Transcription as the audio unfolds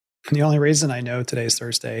The only reason I know today's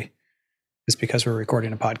Thursday is because we're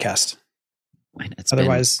recording a podcast.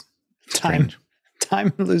 Otherwise, time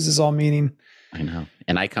loses all meaning. I know.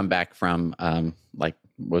 And I come back from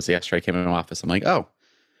was the extra I came in my office. I'm like, oh,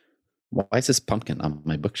 why is this pumpkin on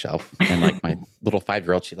my bookshelf? And like my little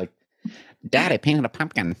 5-year-old, she's like, Dad, I painted a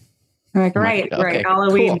pumpkin. I'm like, right.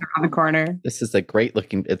 Halloween on the corner. This is a great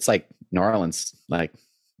looking, it's like New Orleans, like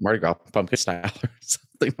Mardi Gras pumpkin style or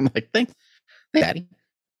something. I'm like, thanks, Daddy.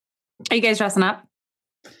 Are you guys dressing up?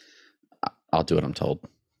 I'll do what I'm told.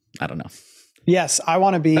 I don't know. Yes, I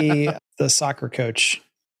want to be the soccer coach.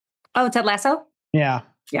 Oh, Ted Lasso? Yeah.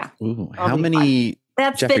 Yeah. Ooh, how many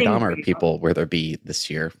Jeffrey Dahmer people will there be this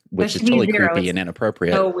year? Which is totally creepy and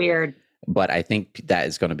inappropriate. So weird. But I think that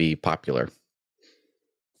is going to be popular.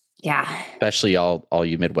 Yeah. Especially all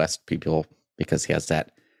you Midwest people, because he has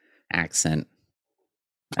that accent.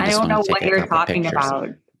 I don't know what you're talking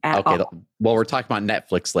about. Okay. Well, we're talking about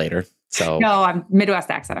Netflix later. So no, I'm Midwest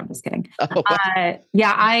accent. I'm just kidding. Oh.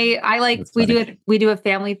 Yeah, I like we do a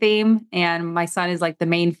family theme, and my son is like the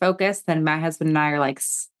main focus. Then my husband and I are like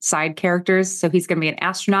side characters. So he's going to be an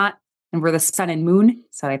astronaut, and we're the sun and moon.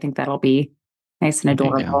 So I think that'll be nice and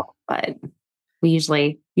adorable. But we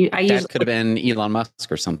usually, Dad could have been Elon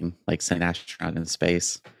Musk or something, like send an astronaut into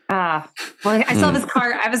space. Well, I still have his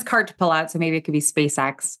card. I have his card to pull out, so maybe it could be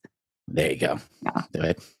SpaceX. There you go. Yeah. Do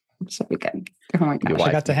it. Should be good. Oh my gosh.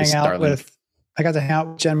 I got to hang out with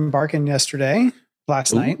Jen Barkin last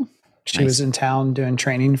night. She was in town doing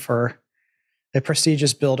training for a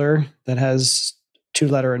prestigious builder that has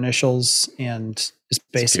 2-letter initials and is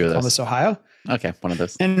based in Columbus, Ohio. Okay, one of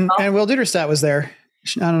those. And Will Duderstadt was there.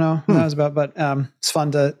 I don't know what that was about, but it's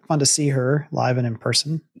fun to see her live and in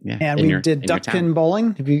person. Yeah, and we did duck pin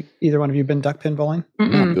bowling. Have either one of you been duck pin bowling?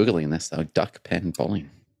 I'm Googling this though. Duck pin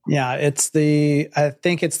bowling. Yeah, I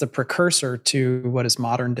think it's the precursor to what is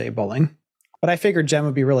modern day bowling. But I figured Jen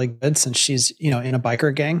would be really good since she's, in a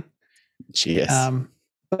biker gang. She is.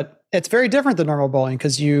 But it's very different than normal bowling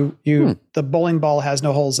because the bowling ball has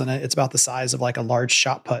no holes in it. It's about the size of like a large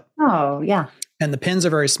shot put. Oh, yeah. And the pins are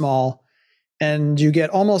very small and you get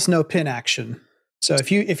almost no pin action. So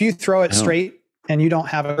if you throw it straight and you don't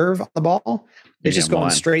have a curve on the ball, it's just going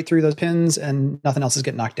straight through those pins and nothing else is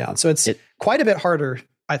getting knocked down. So it's quite a bit harder,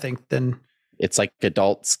 I think, than it's like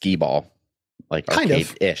adult skee ball, like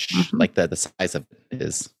arcade-ish, like the size of it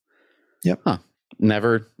is. Yep. Huh.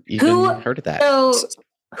 Never even heard of that. So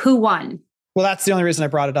who won? Well, that's the only reason I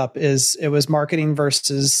brought it up is it was marketing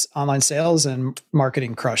versus online sales, and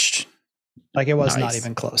marketing crushed. Like it was not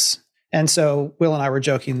even close. And so Will and I were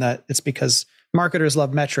joking that it's because marketers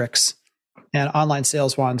love metrics and online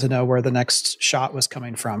sales wanted to know where the next shot was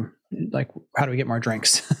coming from. Like, how do we get more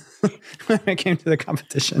drinks? When it came to the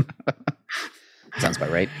competition. Sounds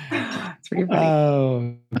about right. It's pretty funny.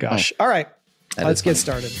 Oh, gosh. All right. Let's get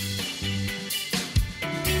started.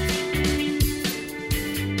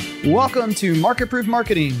 Welcome to Market Proof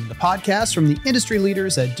Marketing, the podcast from the industry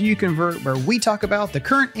leaders at Do You Convert, where we talk about the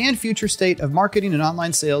current and future state of marketing and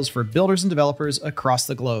online sales for builders and developers across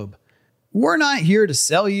the globe. We're not here to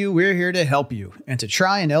sell you, we're here to help you and to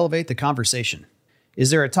try and elevate the conversation.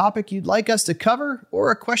 Is there a topic you'd like us to cover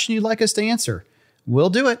or a question you'd like us to answer?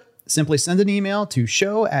 We'll do it. Simply send an email to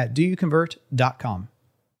show@doyouconvert.com.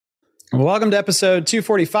 Welcome to episode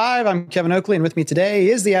 245. I'm Kevin Oakley, and with me today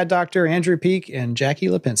is the ad doctor, Andrew Peak, and Jackie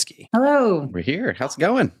Lipinski. Hello. We're here. How's it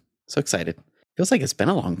going? So excited. Feels like it's been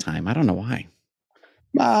a long time. I don't know why.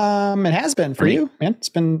 It has been for you, man. It's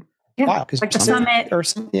been a while. Like the summit.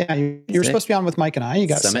 You were supposed to be on with Mike and I. You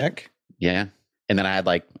got sick. Yeah. And then I have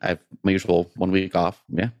my usual 1 week off.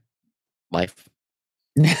 Yeah. Life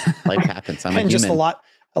happens. I'm and just a lot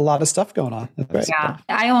of stuff going on. Right. Yeah.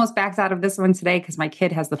 I almost backed out of this one today because my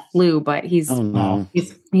kid has the flu, but he's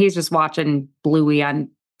just watching Bluey on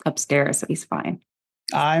upstairs, so he's fine.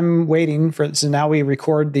 I'm waiting so now we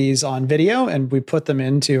record these on video and we put them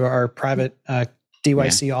into our private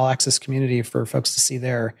DYC All Access community for folks to see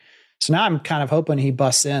there. So now I'm kind of hoping he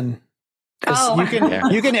busts in. You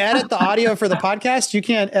can edit the audio for the podcast. You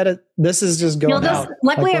can't edit. This is just going out.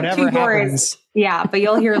 Luckily, I have keyboards. Yeah, but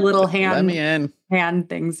you'll hear little hand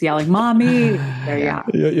things yelling, "Mommy!" There,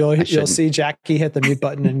 you'll see Jackie hit the mute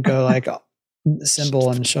button and go like symbol,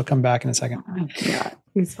 and she'll come back in a second. Yeah.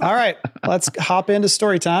 All right, let's hop into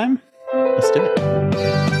story time. Let's do it,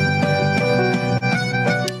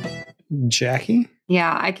 Jackie.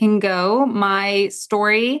 Yeah, I can go. My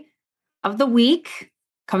story of the week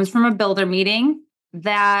comes from a builder meeting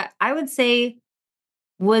that I would say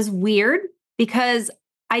was weird because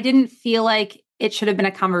I didn't feel like it should have been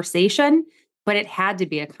a conversation, but it had to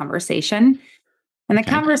be a conversation. And the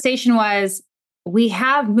conversation was, we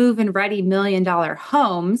have move-in ready $1 million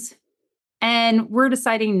homes and we're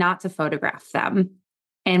deciding not to photograph them.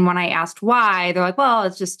 And when I asked why, they're like, well,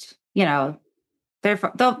 it's just, they'll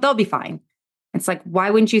be fine. It's like, why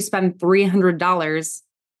wouldn't you spend $300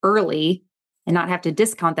 early and not have to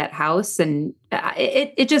discount that house? And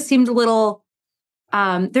it just seemed a little,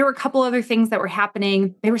 there were a couple other things that were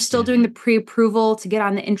happening. They were still doing the pre-approval to get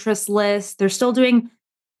on the interest list. They're still doing,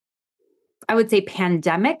 I would say,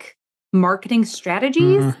 pandemic marketing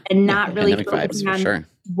strategies and not really focusing on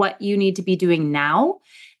what you need to be doing now.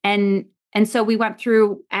 And so we went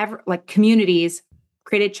through communities,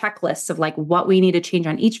 created checklists of like what we need to change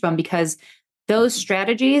on each of them, because those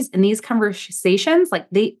strategies and these conversations, like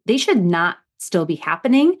they should not still be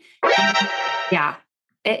happening. Yeah.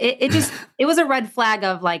 It was a red flag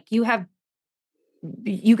of like, you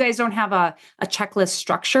guys don't have a checklist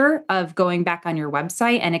structure of going back on your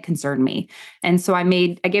website, and it concerned me. And so I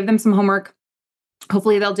gave them some homework.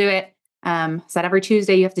 Hopefully they'll do it. Said every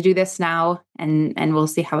Tuesday you have to do this now, and we'll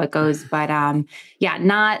see how it goes. But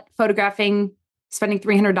not photographing, spending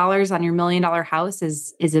 $300 on your $1 million house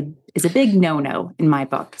is a big no-no in my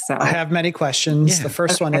book. So I have many questions. The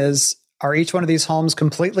first one is, are each one of these homes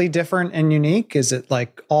completely different and unique? Is it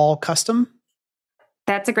like all custom?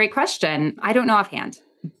 That's a great question. I don't know offhand,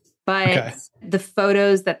 but the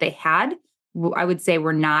photos that they had, I would say,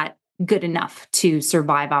 were not good enough to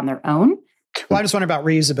survive on their own. Well, I just wonder about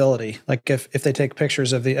reusability. Like if they take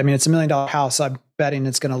pictures of it's a $1 million house, I'm betting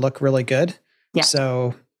it's going to look really good. Yeah.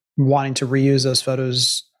 So wanting to reuse those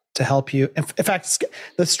photos to help you. In fact,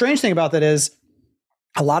 the strange thing about that is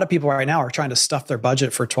a lot of people right now are trying to stuff their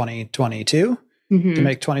budget for 2022 to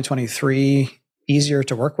make 2023 easier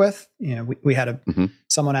to work with. We had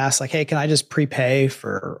someone ask like, hey, can I just prepay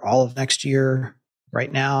for all of next year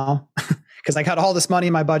right now? Because I got all this money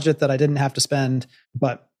in my budget that I didn't have to spend,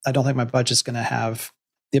 but I don't think my budget's going to have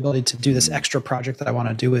the ability to do this extra project that I want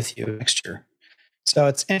to do with you next year. So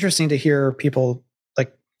it's interesting to hear people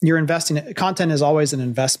like, you're investing. Content is always an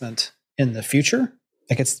investment in the future.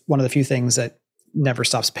 Like it's one of the few things that never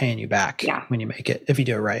stops paying you back when you make it, if you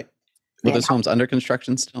do it right. Were those homes under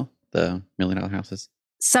construction still? The $1 million houses?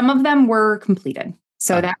 Some of them were completed.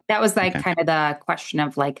 So that was like kind of the question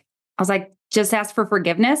of like, I was like, just ask for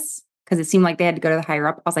forgiveness, because it seemed like they had to go to the higher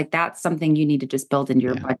up. I was like, that's something you need to just build into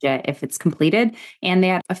your budget if it's completed. And they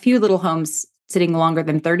had a few little homes sitting longer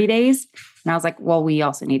than 30 days. And I was like, well, we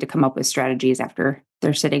also need to come up with strategies after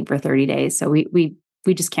they're sitting for 30 days. So we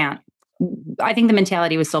just can't. I think the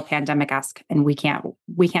mentality was still pandemic-esque, and we can't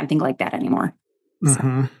think like that anymore.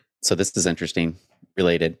 So this is interesting,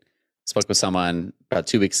 related. Spoke with someone about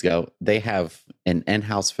 2 weeks ago. They have an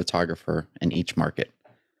in-house photographer in each market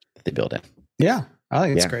that they build in. Yeah. I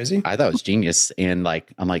think it's crazy. I thought it was genius. And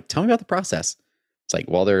I'm like, tell me about the process. It's like,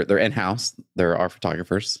 well, they're in-house. There are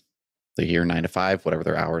photographers. They're here 9 to 5, whatever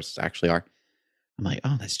their hours actually are. I'm like,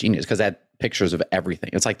 oh, that's genius. Because that pictures of everything.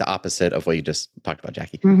 It's like the opposite of what you just talked about,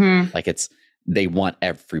 Jackie. Like they want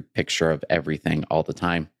every picture of everything all the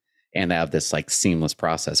time. And they have this like seamless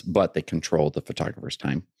process, but they control the photographer's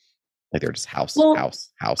time. Like they're just house.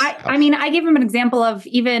 I mean, I gave him an example of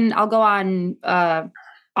I'll go on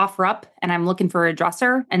OfferUp and I'm looking for a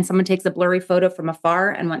dresser, and someone takes a blurry photo from afar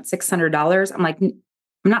and wants $600. I'm like, I'm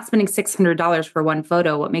not spending $600 for one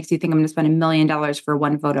photo. What makes you think I'm going to spend $1 million for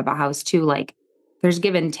one photo of a house too? Like there's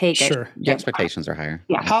give and take. Sure. The expectations are higher.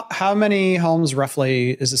 Yeah. How many homes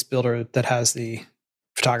roughly is this builder that has the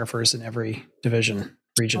photographers in every division,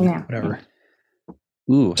 region, whatever?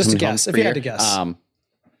 Ooh, just a guess. If you had to guess.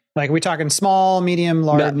 Like, are we talking small, medium,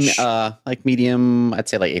 large? Like medium, I'd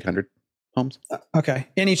say like 800 homes. Okay.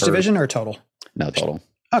 In each division or total? No, total.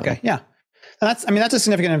 Okay. Yeah. And that's a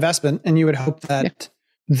significant investment. And you would hope that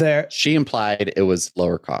she implied it was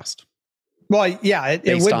lower cost. Well, yeah,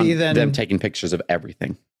 it would be then them taking pictures of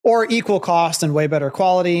everything, or equal cost and way better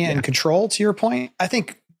quality and control, to your point. I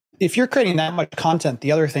think if you're creating that much content,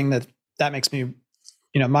 the other thing that makes me,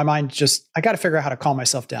 my mind just, I got to figure out how to calm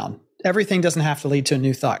myself down. Everything doesn't have to lead to a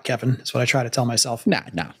new thought, Kevin. That's what I try to tell myself. No.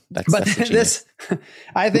 That's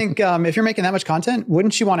I think if you're making that much content,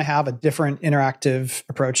 wouldn't you want to have a different interactive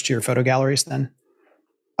approach to your photo galleries then?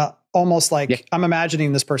 Almost like I'm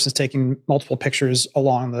imagining this person's taking multiple pictures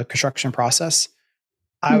along the construction process.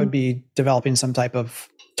 I would be developing some type of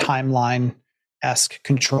timeline-esque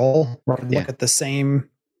control where I can look at the same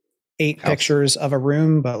 8 pictures of a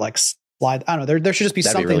room, but like slide. I don't know. There should just be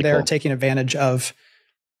something really there taking advantage of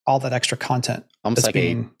all that extra content. Almost like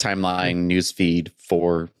a timeline news feed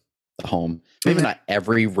for the home. Maybe not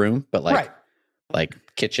every room, but like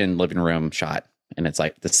kitchen, living room shot. And it's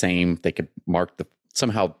like the same. They could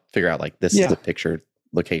somehow figure out like this is the picture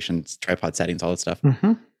locations, tripod settings, all that stuff,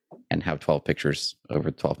 and have 12 pictures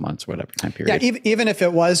over 12 months, whatever time period. Yeah, even if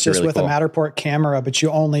it was just really with cool. a Matterport camera, but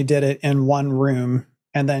you only did it in one room,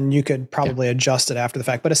 and then you could probably adjust it after the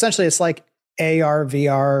fact. But essentially, it's like AR,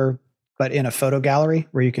 VR, but in a photo gallery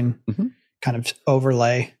where you can kind of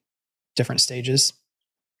overlay different stages.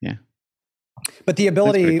 Yeah. But the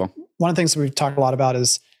ability, cool. One of the things that we've talked a lot about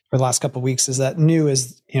is for the last couple of weeks is that new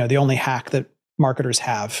is, the only hack that marketers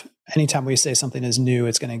have. Anytime we say something is new,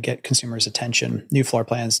 it's going to get consumers' attention, new floor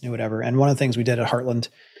plans, new whatever. And one of the things we did at Heartland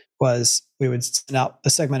was we would send out a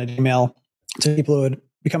segmented email to people who would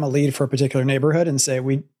become a lead for a particular neighborhood and say,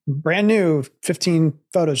 we brand new 15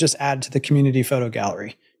 photos, just add to the community photo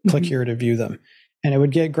gallery. Click here to view them. And it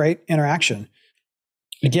would get great interaction.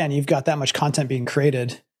 Again, you've got that much content being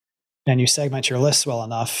created and you segment your lists well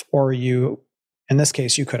enough, or you, in this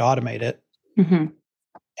case, you could automate it.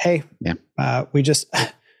 Hey, we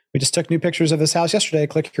just took new pictures of this house yesterday.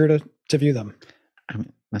 Click here to view them. I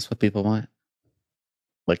mean, that's what people want.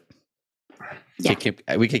 Like,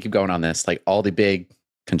 we could keep going on this. Like all the big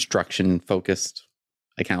construction focused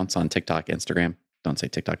accounts on TikTok, Instagram. Don't say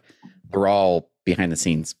TikTok. They're all behind the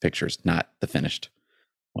scenes pictures, not the finished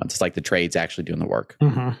ones. It's like the trades actually doing the work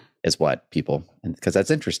is what people, and because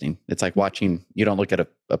that's interesting. It's like watching, you don't look at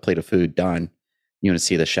a plate of food done. You want to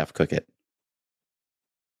see the chef cook it.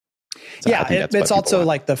 So it's also want.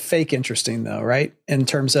 Like the fake interesting though, right? In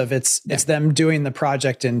terms of it's them doing the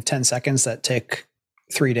project in 10 seconds that take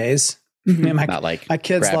 3 days. Not like my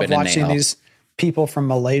kids love watching these people from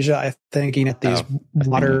Malaysia, I think, at these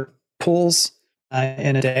water pools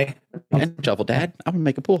in a day. And shovel, Dad, I want to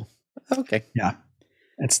make a pool. Okay. Yeah.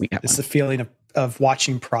 It's the feeling of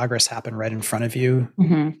watching progress happen right in front of you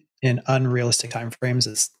in unrealistic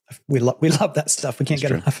timeframes. We love that stuff. We can't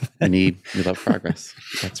get enough of it. We love progress.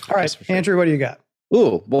 All right, sure. Andrew, what do you got?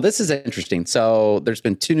 Ooh, well, this is interesting. So there's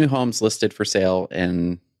been 2 new homes listed for sale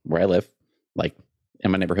in where I live, like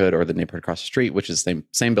in my neighborhood or the neighborhood across the street, which is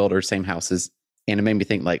same builder, same houses. And it made me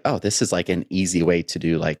think like, oh, this is like an easy way to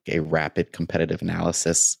do like a rapid competitive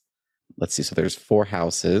analysis. Let's see. So there's 4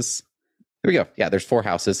 houses. Here we go. Yeah, there's 4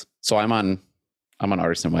 houses. So I'm on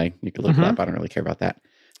Artisan Way. You can look it up. I don't really care about that.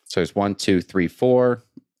 So there's 1, 2, 3, 4.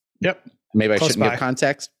 Yep. Maybe I shouldn't give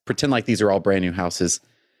context. Pretend like these are all brand new houses,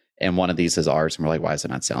 and one of these is ours. And we're like, why is it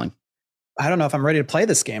not selling? I don't know if I'm ready to play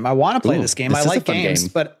this game. I want to play this game. I like games,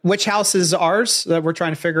 but which house is ours that we're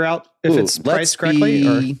trying to figure out if it's priced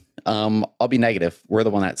correctly? I'll be negative. We're the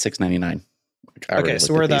one at $699. Okay,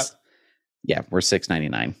 so we're that. Yeah, we're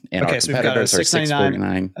 $699. And okay, our so we've got a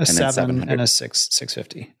 $649, a $700, and a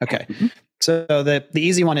 $650. Okay, so the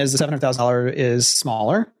easy one is the $700,000 is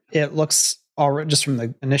smaller. It looks already just from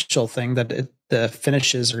the initial thing that the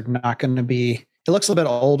finishes are not going to be. It looks a little bit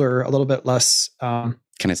older, a little bit less. Can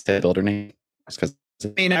I say the builder name? I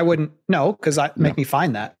mean, I wouldn't. No, because make me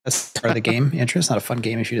find that. That's part of the game. Andrew, it's not a fun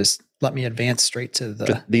game if you just let me advance straight to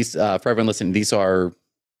the. These for everyone listening, these are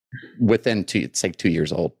within 2. It's like 2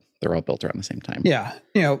 years old. They're all built around the same time. Yeah,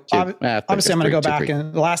 obviously, I'm going to go back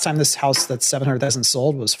and the last time this house that's 700,000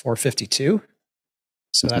 sold was 452.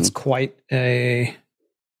 So that's quite an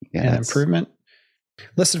improvement.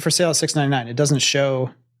 Listed for sale at 699. It doesn't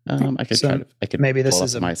show. I could maybe this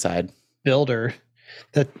is my side builder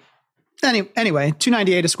that. Anyway,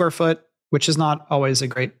 $298 a square foot, which is not always a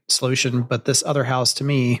great solution, but this other house to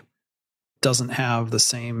me doesn't have the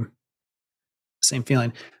same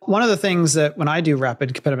feeling. One of the things that when I do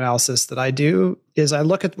rapid competitive analysis that I do is I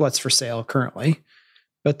look at what's for sale currently.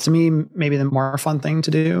 But to me, maybe the more fun thing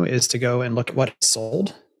to do is to go and look at what is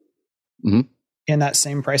sold in that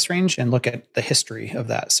same price range and look at the history of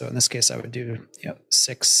that. So in this case, I would do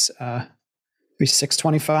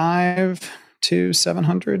 625 to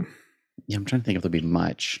 700. Yeah, I'm trying to think if there'll be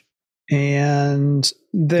much. And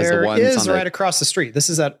there is right across the street. This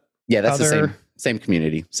is that's the same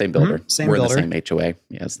community, same builder. We're in the same HOA.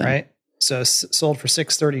 Yes, right. So sold for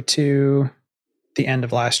 632 the end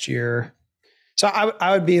of last year. So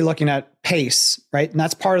I would be looking at pace, right? And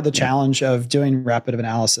that's part of the challenge of doing rapid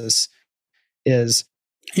analysis is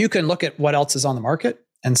you can look at what else is on the market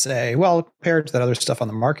and say, well, compared to that other stuff on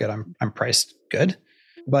the market, I'm priced good.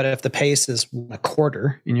 But if the pace is a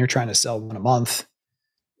quarter and you're trying to sell one a month,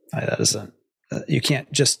 that isn't, you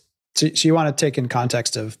can't just, so you want to take in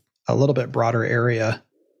context of a little bit broader area.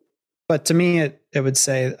 But to me, I would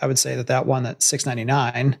say that one that's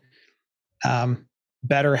 $699,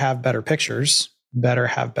 better have better pictures, better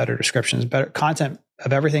have better descriptions, better content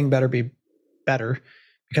of everything better be better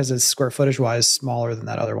because it's square footage wise smaller than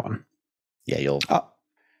that other one. Yeah,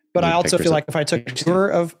 but I also feel like if I took a tour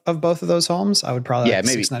of both of those homes, I would probably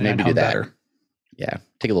maybe do that. Better. Yeah,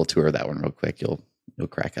 take a little tour of that one real quick. You'll it'll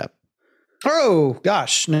crack up. Oh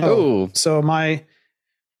gosh, no. Oh. So my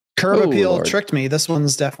curb Oh, appeal Lord. tricked me. This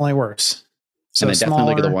one's definitely worse. So And then definitely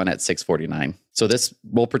look at the smaller. one at 649. So this,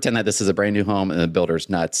 we'll pretend that this is a brand new home and the builder's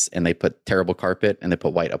nuts and they put terrible carpet and they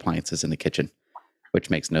put white appliances in the kitchen, which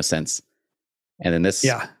makes no sense. And then this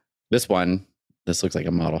one, this looks like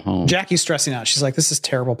a model home. Jackie's stressing out. She's like, this is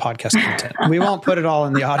terrible podcast content. We won't put it all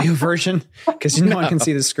in the audio version because no one can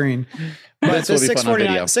see the screen. But This the will be fun on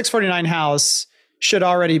video. 649 house should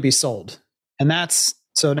already be sold. And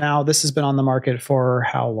so now this has been on the market for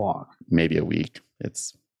how long? Maybe a week.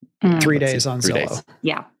 It's 3 let's days see, on 3 Zillow. days.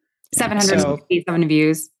 Yeah. So- 767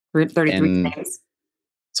 views for 33 And- days.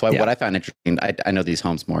 So what I found interesting, I know these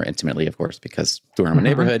homes more intimately, of course, because through my Mhm.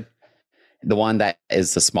 neighborhood, the one that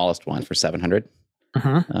is the smallest one for 700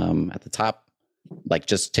 at the top, like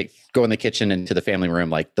just go in the kitchen into the family room,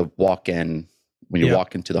 like the walk-in, when you Yeah.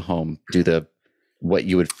 walk into the home, do what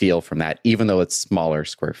you would feel from that, even though it's smaller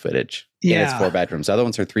square footage. And it's Yeah. 4 bedrooms. The other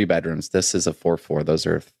ones are 3 bedrooms. This is a 4-4. Those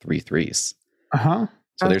are 3 3s. Uh-huh.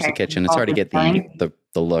 So there's the Okay. kitchen. It's hard to get Fine.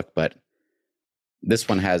 the look, but this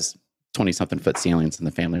one has 20-something foot ceilings in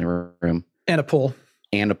the family room And a pool.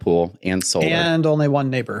 and a pool and solar And only one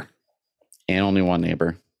neighbor. and only one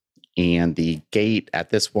neighbor. And the gate at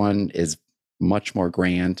this one is much more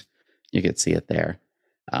grand. You can see it there.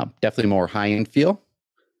 Definitely more high-end feel,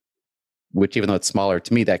 which even though it's smaller,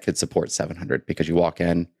 to me, that could support 700 because you walk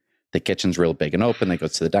in, the kitchen's real big and open, then it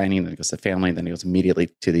goes to the dining, then it goes to the family, then it goes immediately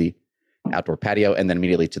to the outdoor patio, and then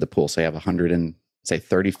immediately to the pool. So you have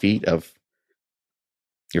 130 feet of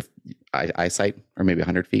your eyesight, or maybe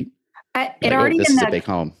 100 feet. It You're like, already this in is a the big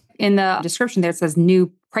home. description there it says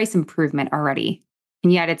new price improvement already.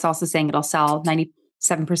 And yet it's also saying it'll sell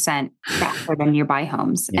 97% faster than nearby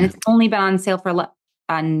homes. Yeah. And it's only been on sale for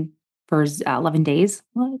 11 days.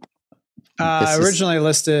 What? This is- Originally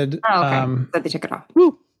listed Oh, okay. So they took it off.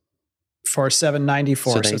 for $794.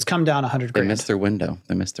 So So, they- it's come down 100 They grand. missed their window.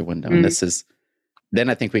 Mm. And this is, then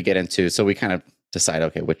I think we get into, so we kind of decide,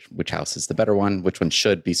 okay, which house is the better one? Which one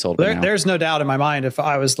should be sold by now? There's no doubt in my mind. If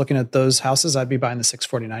I was looking at those houses, I'd be buying the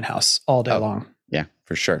 649 house all day Oh, long. Yeah,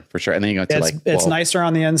 for sure. And then you go to It's nicer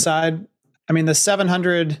on the inside. I mean, the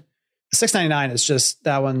 699 is just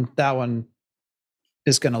that one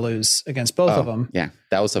is going to lose against both of them. Yeah,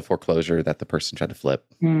 that was a foreclosure that the person tried to flip,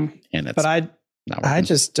 Mm. and it's But not working. I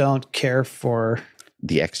just don't care for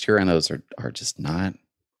the exterior on those are just not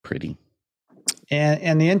pretty.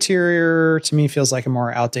 and the interior to me feels like a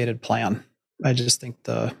more outdated plan. I just think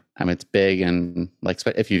I mean, it's big and like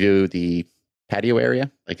if you do the patio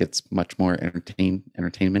area, like it's much more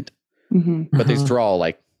entertainment. Mm-hmm. But these Mhm. are all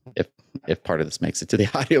like if part of this makes it to the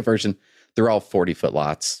audio version, they're all 40-foot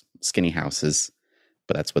lots, skinny houses.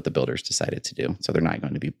 But that's what the builders decided to do. So they're not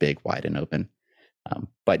going to be big, wide, and open.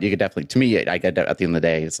 But you could definitely, to me, I get at the end of the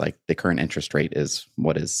day, it's like the current interest rate is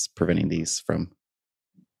what is preventing these from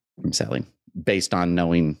selling, based on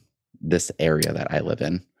knowing this area that I live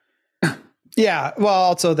in. Yeah. Well,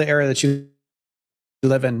 also the area that you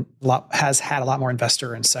live in has had a lot more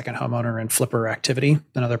investor and second homeowner and flipper activity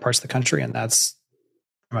than other parts of the country. And that's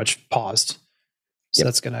pretty much paused. So Yep.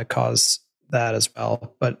 that's going to cause that as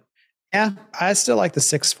well. But yeah, I still like the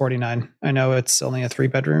 649. I know it's only a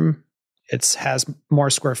 3-bedroom. It has more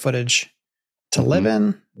square footage to live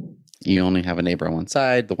in. You only have a neighbor on one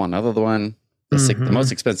side, the other one. The Mhm.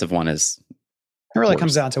 most expensive one is It really Worse.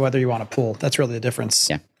 comes down to whether you want a pool. That's really the difference.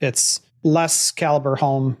 Yeah. It's less caliber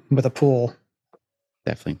home with a pool.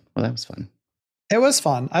 definitely. Well, that was fun. It was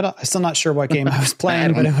fun. I'm still not sure what game I was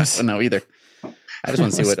playing, but it was. I don't know either. I just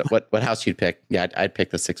want to It see was what house you'd pick. Yeah, I'd pick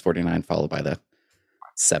the 649 followed by the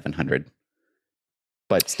 700.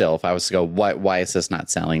 But still, if I was to go, why is this not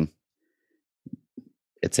selling?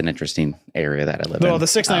 It's an interesting area that I live in. Well, the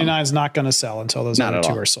 699 is not going to sell until those not other at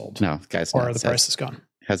two all. are sold. No, guys, Or the price is gone.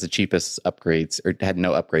 has the cheapest upgrades or had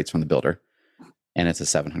no upgrades from the builder, and it's a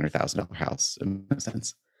 $700,000 house. In a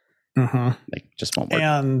sense, Mhm. like just won't work.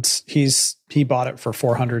 And he bought it for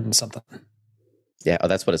 400 and something. Yeah,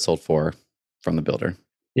 that's what it sold for from the builder.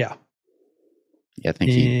 Yeah. Yeah, I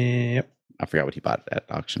think Yep. I forgot what he bought it at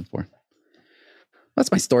auction for.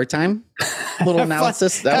 That's my story time. A little Have fun-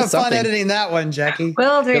 analysis. That Have was fun something. editing that one, Jackie.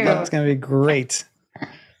 Will do. Good luck. That's going to be great.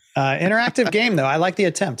 Interactive game, though. I like the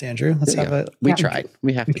attempt, Andrew. Let's There have you it. We Yeah. tried.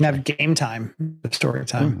 We have We to can try. have game time, story Oh,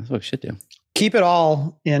 time. that's what we should do. Keep it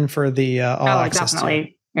all in for the all Oh, access. to it.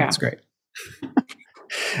 definitely. Yeah. That's great.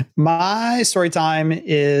 My story time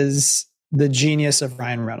is The Genius of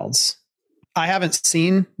Ryan Reynolds. I haven't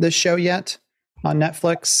seen this show yet on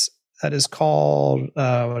Netflix. That is called,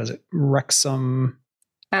 what is it? Wrexham.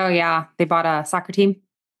 Oh, yeah. They bought a soccer team.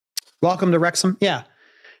 Welcome to Wrexham. Yeah.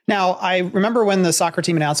 Now, I remember when the soccer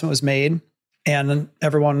team announcement was made and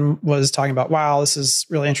everyone was talking about, wow, this is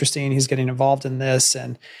really interesting. He's getting involved in this.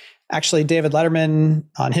 And actually, David Letterman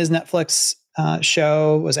on his Netflix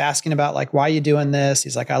show was asking about, like, why are you doing this?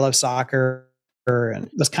 He's like, I love soccer, and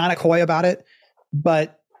was kind of coy about it.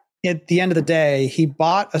 But at the end of the day, he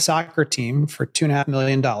bought a soccer team for $2.5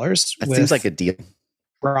 million. That seems like a deal.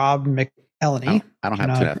 Rob McElhenney. I don't have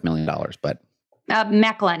 $2.5 million, but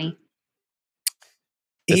McElhenney.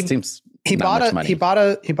 It seems he bought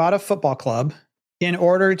a football club in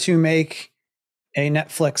order to make a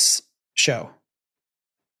Netflix show.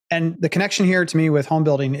 And the connection here to me with home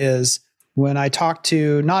building is when I talk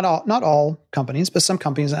to not all companies, but some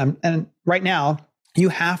companies, and right now you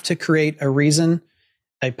have to create a reason,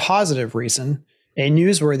 a positive reason, a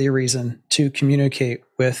newsworthy reason to communicate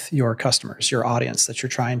with your customers, your audience that you're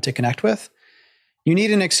trying to connect with. You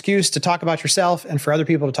need an excuse to talk about yourself and for other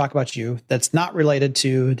people to talk about you that's not related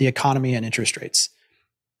to the economy and interest rates.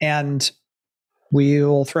 And we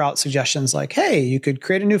will throw out suggestions like, hey, you could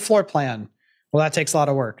create a new floor plan. Well, that takes a lot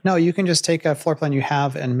of work. No, you can just take a floor plan you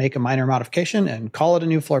have and make a minor modification and call it a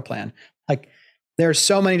new floor plan. Like, there's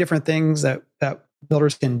so many different things that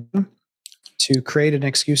builders can do to create an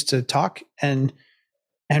excuse to talk. And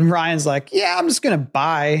Ryan's like, yeah, I'm just going to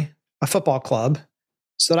buy a football club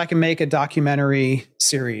so that I can make a documentary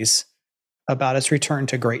series about its return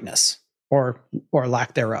to greatness or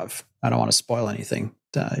lack thereof. I don't want to spoil anything.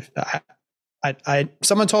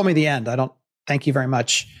 Someone told me the end. I don't. Thank you very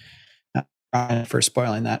much for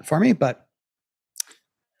spoiling that for me. But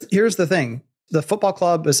here's the thing: the football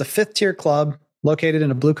club is a 5th-tier club located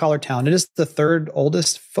in a blue-collar town. It is the 3rd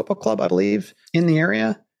oldest football club, I believe, in the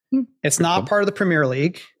area. It's not part of the Premier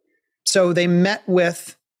League. So they met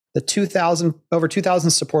with the over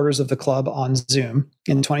 2,000 supporters of the club on Zoom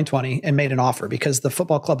in 2020 and made an offer because the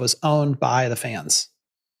football club was owned by the fans.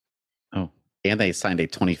 Oh, and they signed a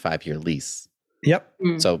 25-year lease. Yep.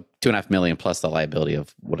 So $2.5 million plus the liability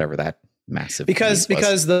of whatever that massive because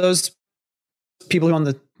those people who own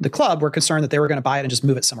the club were concerned that they were going to buy it and just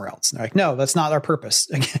move it somewhere else. And they're like, no, that's not our purpose.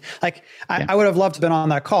 I would have loved to have been on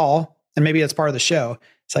that call, and maybe it's part of the show.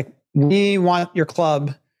 It's like, we want your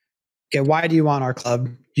club. Okay, why do you want our club?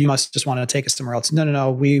 You must just want to take us somewhere else. No.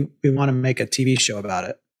 We want to make a TV show about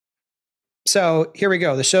it. So here we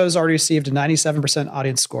go. The show's already received a 97%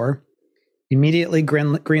 audience score. Immediately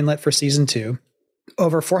greenlit for season 2.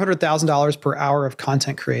 Over $400,000 per hour of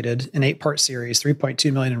content created, an 8-part series,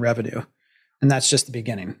 $3.2 million in revenue. And that's just the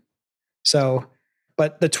beginning. So,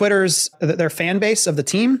 but the Twitter's, their fan base of the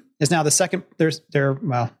team is now the second. They're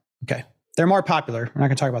more popular. We're not going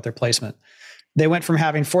to talk about their placement. They went from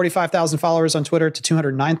having 45,000 followers on Twitter to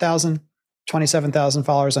 209,000, 27,000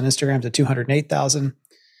 followers on Instagram to 208,000,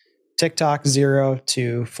 TikTok 0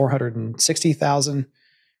 to 460,000.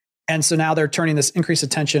 And so now they're turning this increased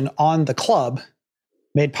attention on the club,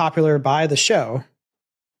 made popular by the show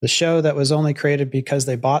that was only created because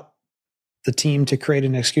they bought the team to create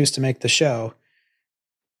an excuse to make the show.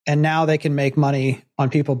 And now they can make money on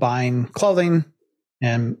people buying clothing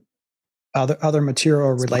and other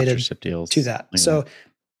material related to that. Anyway. So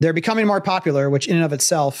they're becoming more popular, which in and of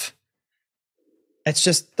itself, it's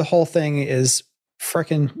just, the whole thing is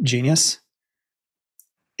freaking genius.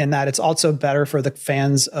 And that it's also better for the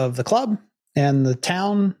fans of the club and the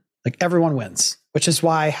town. Like, everyone wins, which is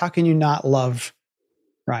why, how can you not love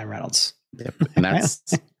Ryan Reynolds? Yep. And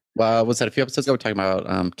that's, well, was that a few episodes ago? We're talking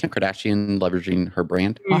about Kim Kardashian leveraging her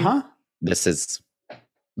brand. Uh-huh. This is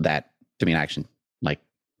that to me in action. Like,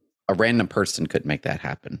 a random person couldn't make that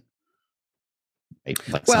happen. Right?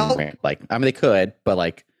 Like, they could, but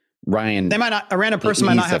like Ryan, they might not. A random person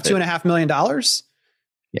might not have $2.5 million,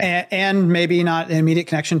 and maybe not an immediate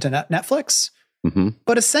connection to Netflix. Mm-hmm.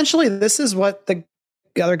 But essentially, this is what the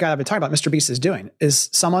other guy I've been talking about, Mr. Beast, is doing. Is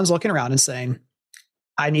someone's looking around and saying,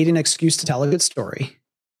 "I need an excuse to tell a good story.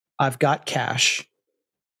 I've got cash.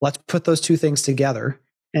 Let's put those two things together,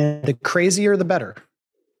 and the crazier, the better."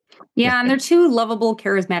 Yeah, and they're 2 lovable,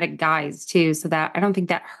 charismatic guys too. So that I don't think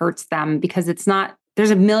that hurts them, because it's not,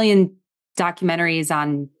 there's a million documentaries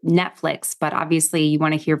on Netflix, but obviously you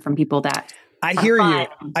want to hear from people that I hear you.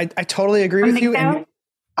 I totally agree with you. And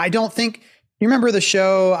I don't think, you remember the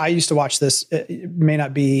show, I used to watch this, it may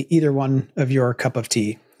not be either one of your cup of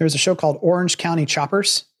tea. There's a show called Orange County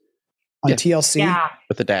Choppers on TLC. Yeah.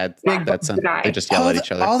 With the dad son. They just yell at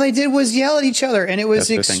each other. All they did was yell at each other, and it was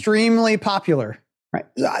extremely popular. Right.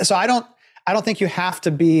 So I don't think you have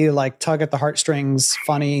to be like tug at the heartstrings,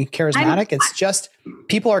 funny, charismatic. It's just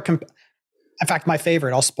people are. In fact, my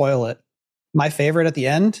favorite, I'll spoil it. My favorite at the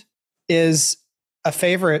end is a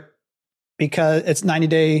favorite because it's 90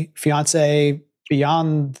 Day Fiance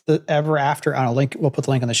beyond the ever after. I don't know, we'll put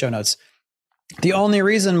the link in the show notes. The only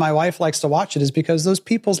reason my wife likes to watch it is because those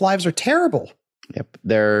people's lives are terrible. Yep.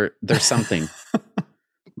 They're something.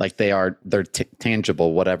 Like they're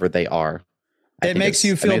tangible, whatever they are. It makes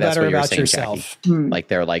you feel better about yourself. Like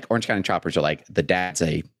they're like Orange County Choppers are like the dad's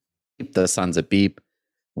a beep, the son's a beep.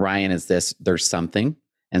 Ryan is this. There's something,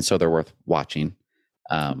 and so they're worth watching.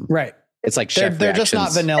 Right. It's like they're just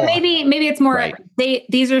not vanilla. Maybe it's more right.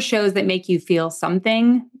 These are shows that make you feel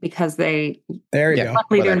something because they're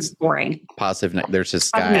boring. Positive. There's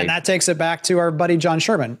this guy, and that takes it back to our buddy John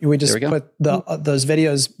Sherman. We just put those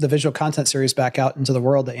videos, the visual content series, back out into the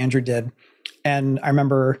world that Andrew did, and I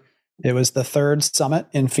remember it was the 3rd summit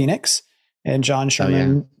in Phoenix, and John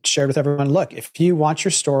Sherman shared with everyone: look, if you want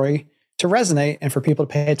your story to resonate and for people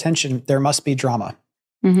to pay attention, there must be drama.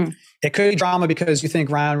 Mm-hmm. It could be drama because you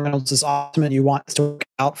think Ryan Reynolds is awesome and you want this to work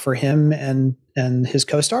out for him and his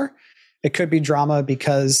co-star. It could be drama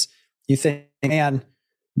because you think, man,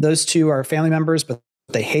 those two are family members, but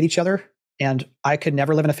they hate each other. And I could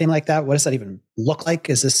never live in a family like that. What does that even look like?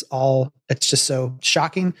 Is this all, it's just so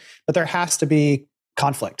shocking, but there has to be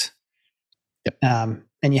conflict. Yep.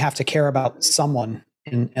 And you have to care about someone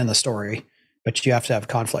in the story, but you have to have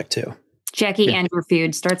conflict too. Jackie Andrew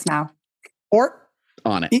feud starts now. Or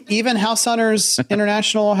on it. Even House Hunters,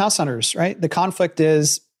 international House Hunters, right? The conflict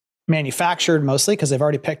is manufactured mostly because they've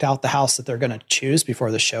already picked out the house that they're going to choose before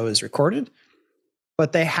the show is recorded.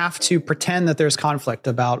 But they have to pretend that there's conflict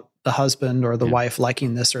about the husband or the wife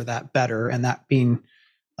liking this or that better. And that being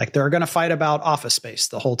like, they're going to fight about office space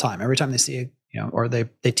the whole time. Every time they see, or they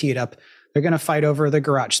tee it up, they're going to fight over the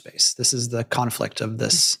garage space. This is the conflict of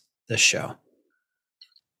this show.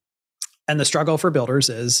 And the struggle for builders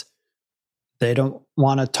is they don't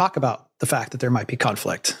want to talk about the fact that there might be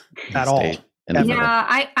conflict at all. Yeah,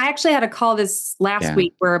 I actually had a call this last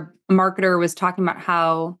week where a marketer was talking about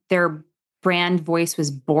how their brand voice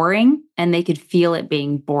was boring and they could feel it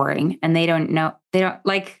being boring. And they don't know, they're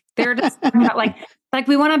just talking about like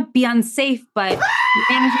we want to be unsafe, but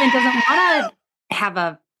management doesn't want to have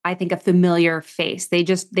a familiar face.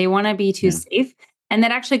 They want to be too safe. And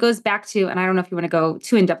that actually goes back to, and I don't know if you want to go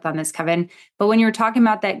too in depth on this, Kevin, but when you were talking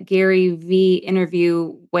about that Gary Vee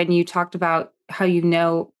interview, when you talked about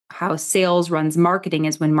how sales runs marketing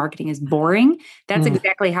is when marketing is boring, that's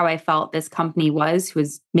exactly how I felt this company who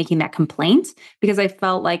was making that complaint, because I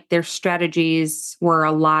felt like their strategies were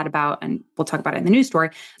a lot about, and we'll talk about it in the news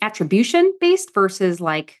story, attribution based versus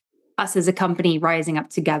like us as a company rising up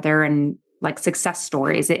together and like success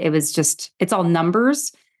stories. It was just, it's all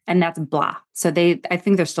numbers. And that's blah. So I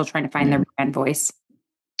think they're still trying to find their brand voice.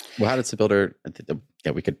 Well, how does the builder?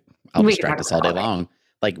 I'll distract us all day long.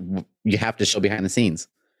 Like you have to show behind the scenes.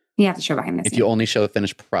 You have to show behind the scenes. If you only show a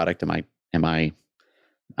finished product, I'm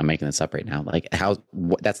making this up right now. Like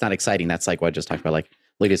that's not exciting. That's like what I just talked about. Like,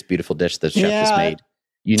 look at this beautiful dish the chef just made.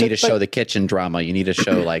 You need to show the kitchen drama. You need to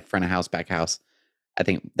show like front of house, back house. I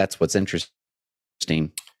think that's what's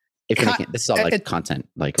interesting. This is all like content.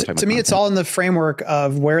 Like to me, it's all in the framework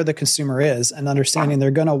of where the consumer is and understanding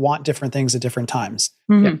they're going to want different things at different times.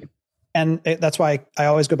 Mm-hmm. And that's why I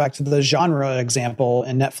always go back to the genre example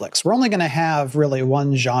in Netflix. We're only going to have really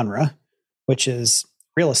one genre, which is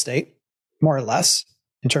real estate, more or less,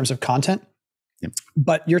 in terms of content. Yep.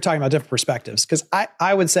 But you're talking about different perspectives. Because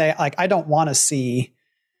I would say, like, I don't want to see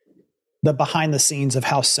the behind the scenes of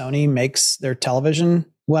how Sony makes their television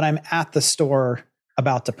when I'm at the store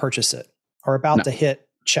about to purchase it or about to hit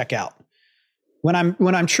checkout. When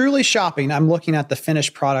I'm truly shopping, I'm looking at the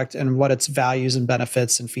finished product and what its values and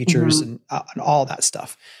benefits and features and all that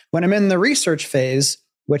stuff. When I'm in the research phase,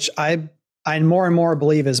 which I more and more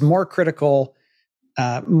believe is more critical,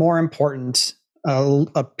 more important,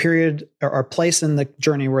 a period or a place in the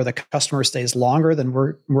journey where the customer stays longer than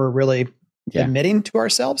we're really admitting to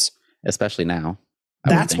ourselves. Especially now.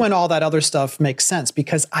 That's when all that other stuff makes sense,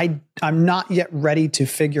 because I'm not yet ready to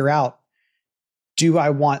figure out, do I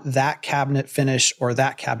want that cabinet finish or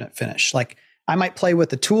that cabinet finish? Like I might play with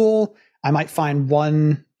the tool. I might find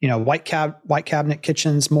one, white cabinet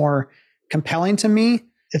kitchens more compelling to me.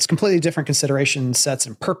 It's completely different consideration sets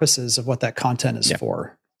and purposes of what that content is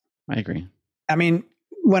for. I agree. I mean,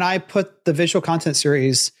 when I put the visual content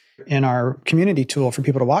series in our community tool for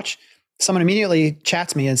people to watch, someone immediately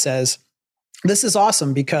chats me and says, this is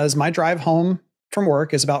awesome because my drive home from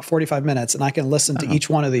work is about 45 minutes and I can listen to each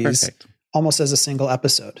one of these almost as a single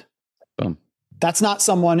episode. Boom. That's not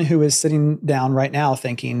someone who is sitting down right now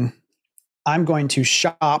thinking, I'm going to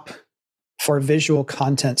shop for visual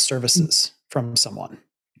content services from someone.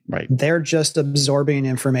 Right. They're just absorbing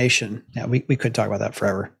information. Yeah, we could talk about that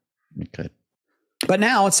forever. We could. But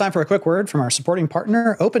now it's time for a quick word from our supporting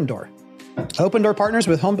partner, Opendoor. Opendoor partners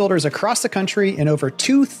with home builders across the country in over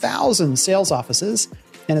 2,000 sales offices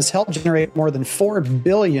and has helped generate more than $4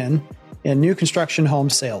 billion in new construction home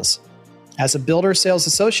sales. As a builder sales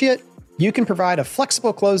associate, you can provide a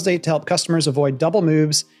flexible close date to help customers avoid double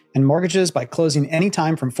moves and mortgages by closing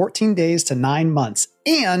anytime from 14 days to 9 months,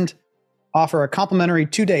 and offer a complimentary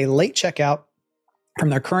 2-day late checkout from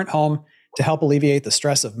their current home to help alleviate the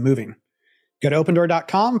stress of moving. Go to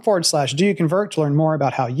opendoor.com/doyouconvert to learn more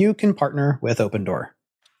about how you can partner with Opendoor.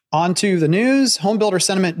 On to the news. Home builder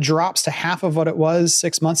sentiment drops to half of what it was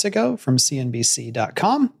 6 months ago from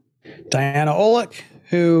CNBC.com. Diana Olick,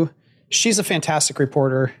 she's a fantastic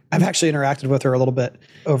reporter. I've actually interacted with her a little bit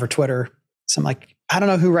over Twitter. So I'm like, I don't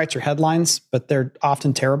know who writes your headlines, but they're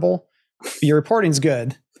often terrible. Your reporting's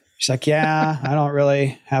good. She's like, yeah, I don't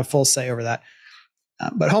really have full say over that.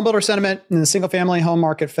 But home builder sentiment in the single family home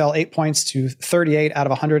market fell 8 points to 38 out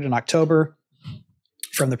of 100 in October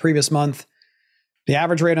from the previous month. The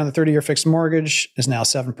average rate on the 30-year fixed mortgage is now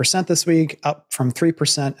 7% this week, up from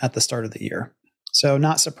 3% at the start of the year. So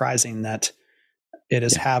not surprising that it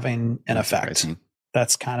is having an effect. Surprising.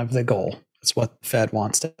 That's kind of the goal. That's what the Fed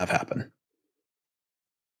wants to have happen.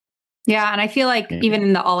 Yeah. And I feel like even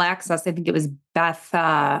in the All Access, I think it was Beth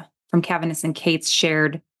from Cavanis and Cates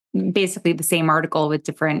shared basically the same article with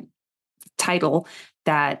different title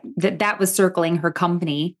that was circling her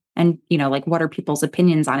company and, like, what are people's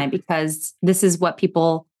opinions on it? Because this is what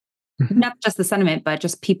people, not just the sentiment, but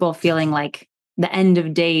just people feeling like the end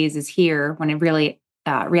of days is here, when in reality,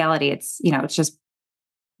 it's, it's just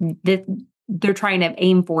that they're trying to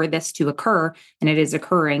aim for this to occur, and it is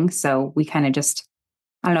occurring. So we kind of just,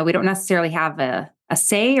 I don't know, we don't necessarily have a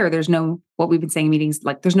say, or there's no, what we've been saying in meetings,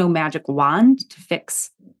 like there's no magic wand to fix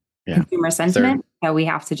consumer sentiment. So we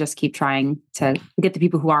have to just keep trying to get the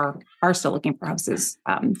people who are still looking for houses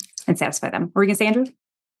and satisfy them. What were you going to say, Andrew?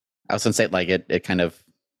 I was going to say, like, it kind of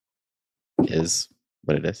is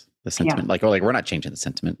what it is. The sentiment, like we're not changing the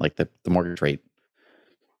sentiment. Like the mortgage rate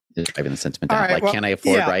is driving the sentiment down. Right, can I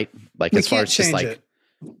afford, right? Like, as far as just like, it.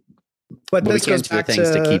 But we can do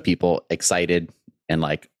things to keep people excited and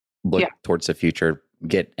like look towards the future,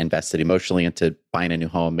 get invested emotionally into buying a new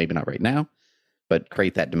home. Maybe not right now, but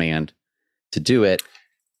create that demand to do it.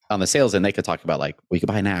 On the sales end, they could talk about, like, we could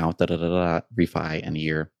buy now, refi in a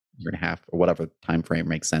year and a half, or whatever time frame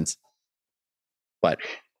makes sense. But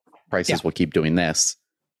prices will keep doing this.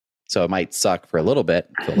 So it might suck for a little bit,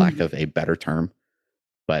 for lack of a better term.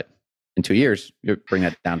 But in 2 years, you bring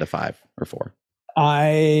that down to 5 or 4.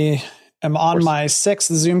 I am on my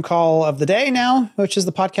 6th Zoom call of the day now, which is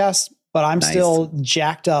the podcast, but I'm still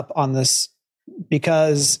jacked up on this,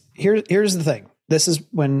 because here's the thing. This is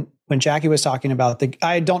when Jackie was talking about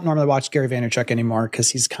I don't normally watch Gary Vaynerchuk anymore,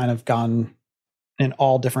 because he's kind of gone in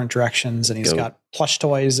all different directions, and he's got plush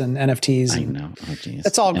toys and NFTs. And I know. Oh, geez.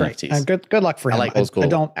 It's all great. Good luck for him. I like old school. I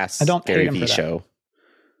don't Gary hate him V for that. show.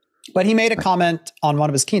 But he made a comment on one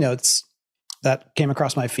of his keynotes that came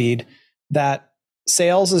across my feed that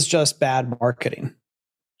sales is just bad marketing.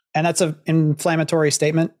 And that's an inflammatory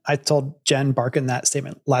statement. I told Jen Barkin that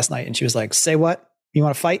statement last night, and she was like, say what? You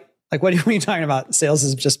want to fight? Like, what are you talking about? Sales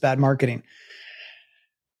is just bad marketing.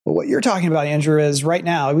 But what you're talking about, Andrew, is right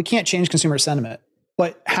now, we can't change consumer sentiment,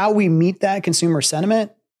 but how we meet that consumer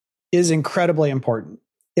sentiment is incredibly important.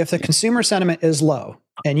 If the consumer sentiment is low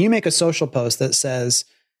and you make a social post that says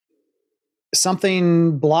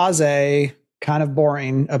something blasé, kind of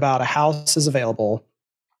boring about a house is available,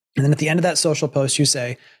 and then at the end of that social post, you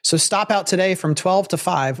say, so stop out today from 12 to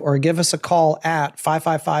 5 or give us a call at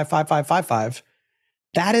 555-5555.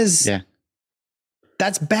 That's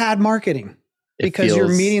bad marketing, because you're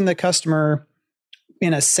meeting the customer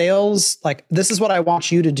in a sales, like, this is what I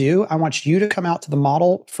want you to do. I want you to come out to the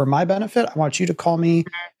model for my benefit. I want you to call me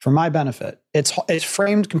for my benefit. It's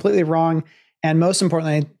framed completely wrong. And most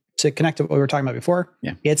importantly, to connect to what we were talking about before,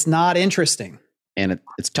 it's not interesting. And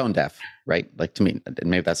it's tone deaf, right? Like, to me,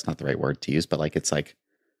 maybe that's not the right word to use, but like, it's like,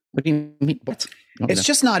 what do you mean? What? It's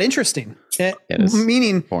just not interesting. It is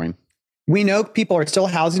meaning boring. We know people are still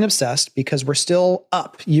housing obsessed, because we're still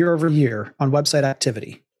up year over year on website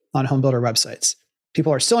activity on home builder websites.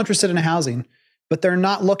 People are still interested in housing, but they're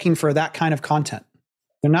not looking for that kind of content.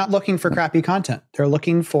 They're not looking for crappy content. They're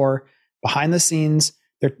looking for behind the scenes.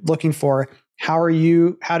 They're looking for how do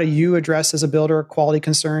you address, as a builder, quality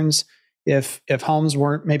concerns if homes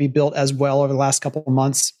weren't maybe built as well over the last couple of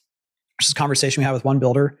months. Which is a conversation we had with one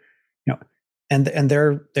builder, and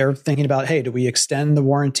they're thinking about, hey, do we extend the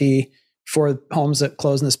warranty for homes that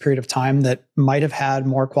close in this period of time that might have had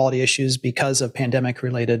more quality issues because of pandemic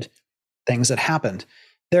related things that happened?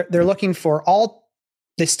 They're looking for all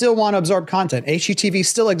they still want to absorb content. HGTV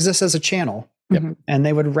still exists as a channel, and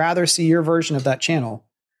they would rather see your version of that channel.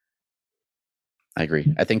 I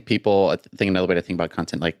agree. I think another way to think about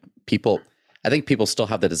content, like I think people still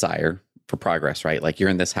have the desire for progress, right? Like you're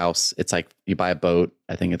in this house, it's like you buy a boat.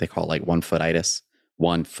 I think they call it like 1 foot-itis.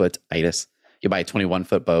 You buy a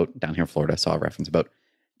 21-foot boat down here in Florida, so I'll reference a boat.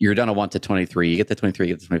 You're done a 1 to 23, you get the 23,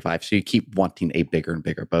 you get the 25. So you keep wanting a bigger and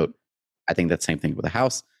bigger boat. I think that's the same thing with a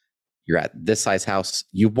house. You're at this size house,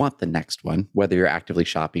 you want the next one, whether you're actively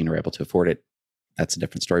shopping or able to afford it. That's a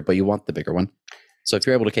different story, but you want the bigger one. So if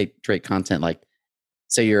you're able to create content, like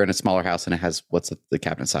say you're in a smaller house and it has, what's the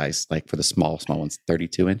cabinet size? Like for the small ones,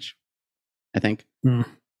 32 inch, I think.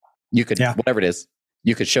 You could, whatever it is,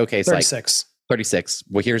 you could showcase 36. Like 36.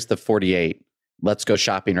 Well, here's the 48. Let's go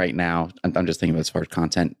shopping right now. I'm just thinking of as far as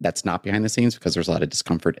content that's not behind the scenes, because there's a lot of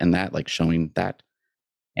discomfort in that, like showing that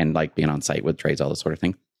and like being on site with trades, all this sort of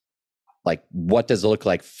thing. Like, what does it look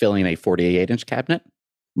like filling a 48-inch cabinet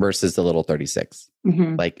versus the little 36?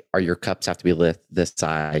 Like, are your cups have to be this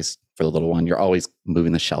size for the little one? You're always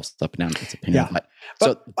moving the shelves up and down. It's opinion. Yeah.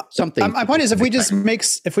 But something. My point is,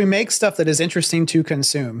 if we make stuff that is interesting to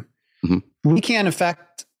consume, we can't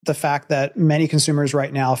affect the fact that many consumers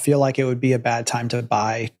right now feel like it would be a bad time to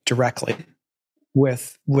buy directly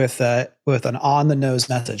with an on the nose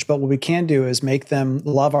message. But what we can do is make them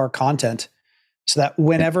love our content, so that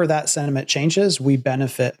whenever that sentiment changes, we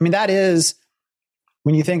benefit. I mean, that is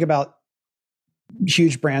when you think about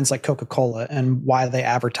huge brands like Coca-Cola and why they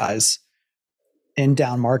advertise in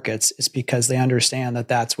down markets, it's because they understand that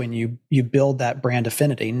that's when you build that brand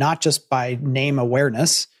affinity, not just by name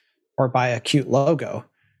awareness or by a cute logo,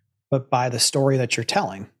 but by the story that you're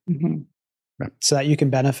telling, so that you can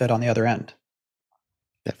benefit on the other end.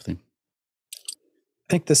 Definitely. I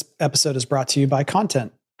think this episode is brought to you by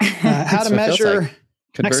Content. How to measure,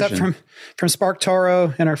 next up from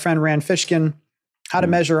SparkToro and our friend Rand Fishkin, how to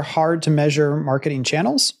measure hard to measure marketing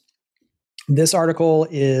channels. This article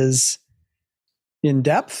is in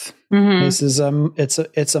depth. This is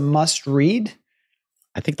it's a must read.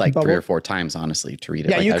 I think like 3 or 4 times, honestly, to read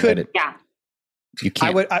it. Yeah, like you I've could. read it. Yeah, you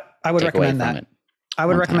can't. I would recommend that. I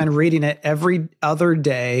would recommend reading it every other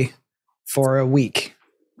day for a week.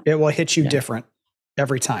 It will hit you different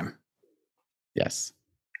every time. Yes.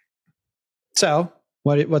 So,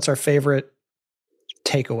 what's our favorite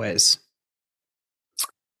takeaways?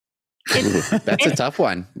 That's a tough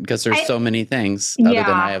one, because there's so many things. Other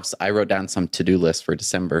than I wrote down some to-do lists for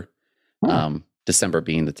December. December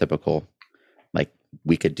being the typical, like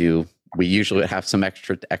we usually have some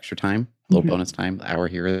extra time, a little bonus time, hour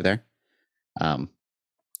here or there.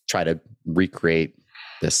 Try to recreate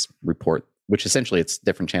this report, which essentially it's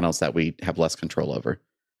different channels that we have less control over.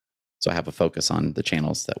 So I have a focus on the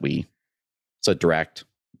channels that so direct,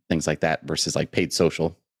 things like that, versus like paid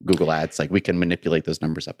social, Google ads. Like we can manipulate those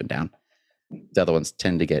numbers up and down. The other ones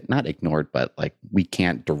tend to get not ignored, but like we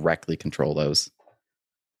can't directly control those.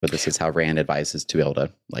 But this is how Rand advises to be able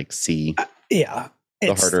to like see the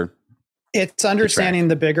harder. It's understanding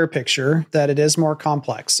the bigger picture, that it is more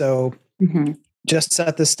complex. So just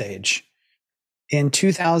set the stage. In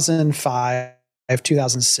 2005,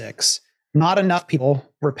 2006, not enough people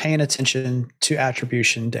were paying attention to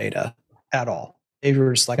attribution data at all. They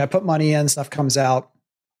were just like, I put money in, stuff comes out.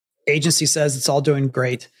 Agency says it's all doing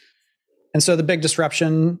great. And so the big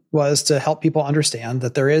disruption was to help people understand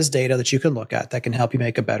that there is data that you can look at that can help you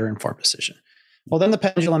make a better informed decision. Well, then the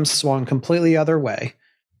pendulum swung completely other way,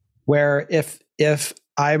 where if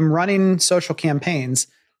I'm running social campaigns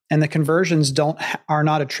and the conversions are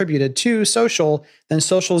not attributed to social, then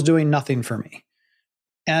social is doing nothing for me.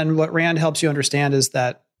 And what Rand helps you understand is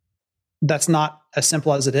that that's not as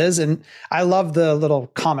simple as it is. And I love the little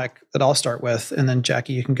comic that I'll start with, and then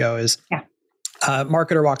Jackie, you can go, is a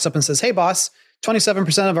marketer walks up and says, hey boss,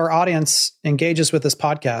 27% of our audience engages with this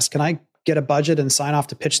podcast. Can I get a budget and sign off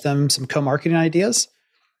to pitch them some co-marketing ideas?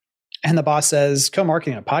 And the boss says,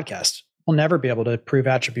 co-marketing a podcast will never be able to prove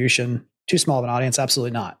attribution. Too small of an audience.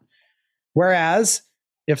 Absolutely not. Whereas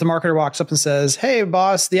if the marketer walks up and says, hey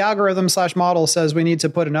boss, the algorithm/model says we need to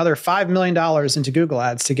put another $5 million into Google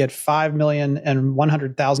ads to get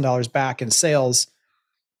 $5,100,000 back in sales.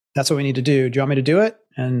 That's what we need to do. Do you want me to do it?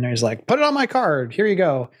 And he's like, put it on my card. Here you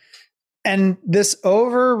go. And this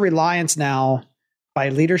over reliance now by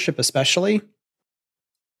leadership, especially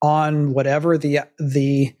on whatever the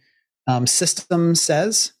system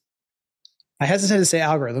says. I hesitate to say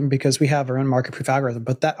algorithm because we have our own market proof algorithm,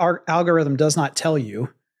 but that our algorithm does not tell you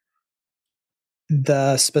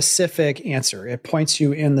the specific answer. It points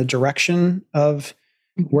you in the direction of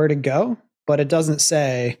where to go, but it doesn't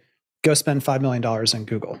say, go spend $5 million in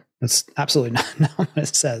Google. That's absolutely not what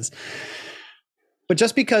it says. But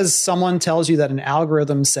just because someone tells you that an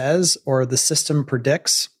algorithm says or the system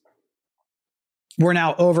predicts, we're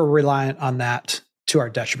now over reliant on that to our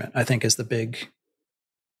detriment, I think is the big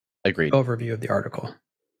Agreed. overview of the article.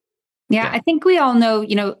 Yeah, I think we all know,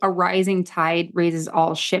 a rising tide raises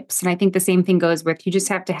all ships. And I think the same thing goes with, you just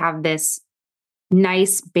have to have this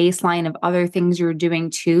nice baseline of other things you're doing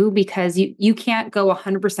too, because you can't go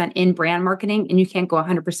 100% in brand marketing and you can't go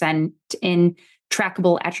 100% in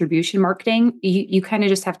trackable attribution marketing. You kind of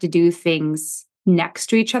just have to do things next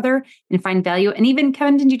to each other and find value. And even,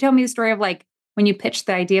 Kevin, didn't you tell me the story of like when you pitched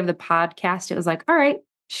the idea of the podcast, it was like, all right,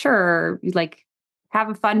 sure. You like have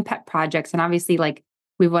a fun pet projects. And obviously like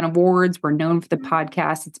we've won awards. We're known for the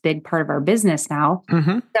podcast. It's a big part of our business now.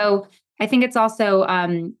 Mm-hmm. So I think it's also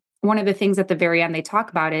one of the things at the very end they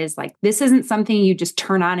talk about is like, this isn't something you just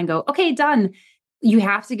turn on and go, okay, done. You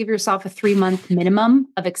have to give yourself a 3-month minimum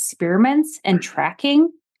of experiments and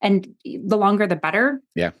tracking, and the longer the better.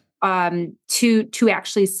 Yeah. To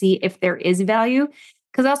actually see if there is value.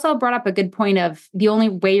 Because I also brought up a good point of the only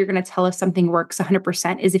way you're going to tell if something works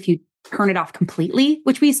 100% is if you turn it off completely,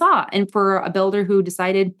 which we saw. And for a builder who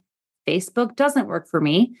decided Facebook doesn't work for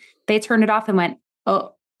me, they turned it off and went,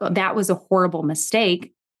 oh, that was a horrible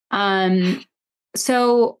mistake.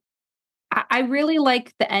 So I really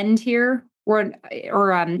like the end here, or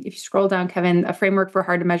if you scroll down, Kevin, a framework for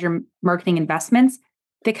hard to measure marketing investments.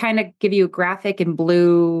 They kind of give you a graphic in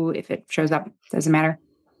blue. If it shows up, doesn't matter.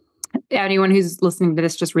 Anyone who's listening to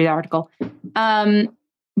this, just read the article.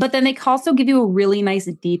 But then they also give you a really nice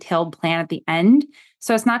detailed plan at the end.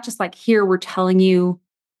 So it's not just like, here, we're telling you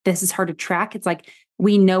this is hard to track. It's like,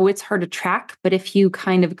 we know it's hard to track, but if you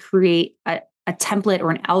kind of create a template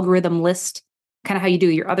or an algorithm list, kind of how you do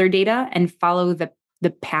your other data and follow the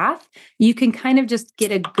path, you can kind of just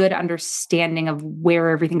get a good understanding of where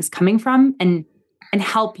everything's coming from and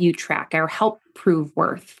help you track or help prove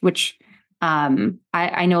worth, which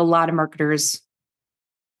I know a lot of marketers,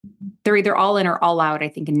 they're either all in or all out, I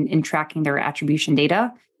think, in tracking their attribution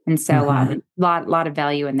data. And so lot of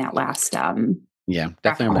value in that last.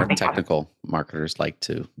 Definitely more technical marketers like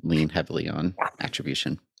to lean heavily on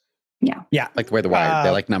attribution. Yeah. Like the way the wired, they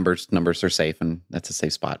like numbers. Numbers are safe, and that's a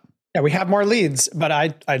safe spot. Yeah, we have more leads, but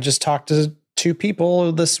I just talked to 2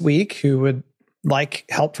 people this week who would like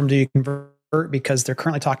help from Do You Convert, because they're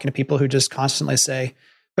currently talking to people who just constantly say,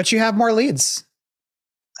 but you have more leads.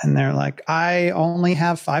 And they're like, I only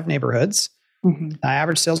have 5 neighborhoods. Mm-hmm. My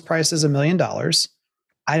average sales price is $1 million.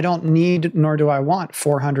 I don't need, nor do I want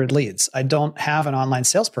 400 leads. I don't have an online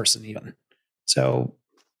salesperson even. So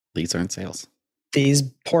leads aren't sales. These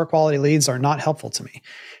poor quality leads are not helpful to me.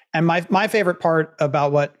 And my favorite part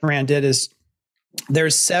about what Rand did is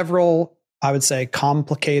there's several, I would say,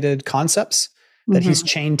 complicated concepts that he's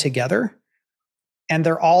chained together. And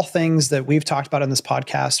they're all things that we've talked about in this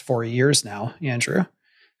podcast for years now, Andrew.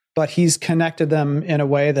 But he's connected them in a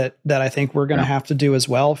way that I think we're going to have to do as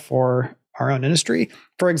well for our own industry.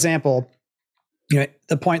 For example,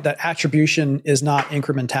 the point that attribution is not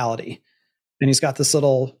incrementality. And he's got this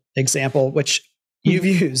little example, which you've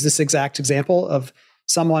used, this exact example of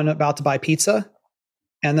someone about to buy pizza.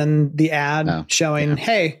 And then the ad showing,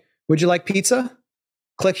 hey, would you like pizza?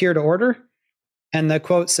 Click here to order. And the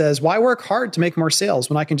quote says, why work hard to make more sales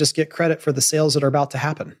when I can just get credit for the sales that are about to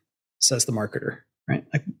happen, says the marketer, right?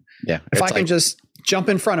 Like, if I can just jump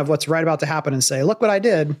in front of what's right about to happen and say, look what I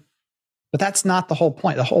did. But that's not the whole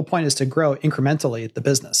point. The whole point is to grow incrementally the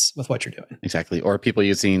business with what you're doing. Exactly. Or people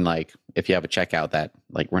using, like, if you have a checkout that,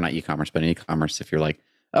 like, we're not e-commerce, but in e-commerce, if you're like,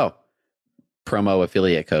 oh, promo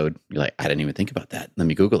affiliate code, you're like, I didn't even think about that. Let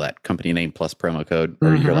me Google that company name plus promo code.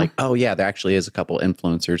 Or you're like, oh yeah, there actually is a couple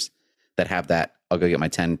influencers that have that. I'll go get my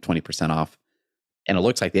 10-20% off. And it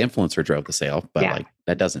looks like the influencer drove the sale, but like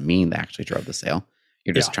that doesn't mean they actually drove the sale.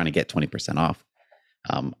 You're just trying to get 20% off.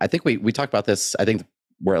 I think we talked about this. I think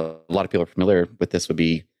where a lot of people are familiar with this would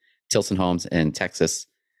be Tilson Homes in Texas.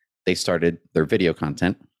 They started their video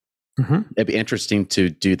content. It'd be interesting to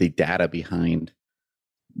do the data behind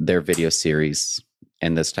their video series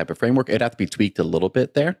and this type of framework. It'd have to be tweaked a little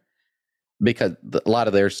bit there, because a lot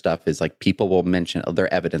of their stuff is like, people will mention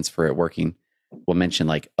their evidence for it working, will mention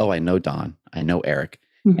like, oh, I know Don, I know Eric,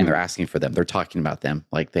 and they're asking for them. They're talking about them.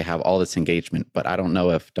 Like, they have all this engagement, but I don't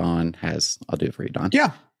know if Don has, I'll do it for you, Don.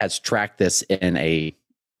 Yeah. Has tracked this in a,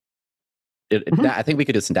 I think we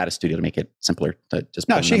could do some data studio to make it simpler. To just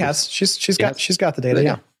no, she has. She's got the data.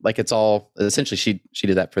 Yeah. Like, it's all essentially she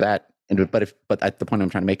did that for that. And but the point I'm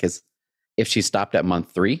trying to make is, if she stopped at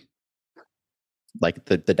month 3, like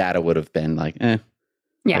the data would have been like,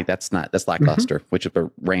 Yeah. Like that's lackluster, which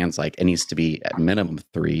for Rand's like, it needs to be at minimum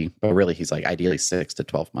 3, but really he's like ideally 6 to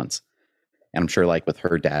 12 months. And I'm sure like with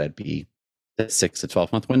her dad, it'd be the 6 to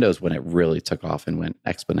 12 month windows when it really took off and went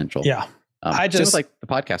exponential. Yeah. I just like the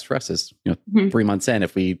podcast for us is, 3 months in,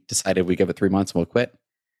 if we decided we give it 3 months and we'll quit.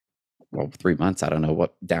 Well, 3 months, I don't know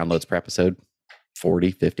what downloads per episode,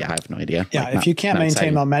 40, 50. I have no idea. Yeah. Like, if you can't maintain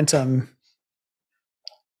exciting momentum,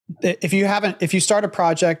 if you start a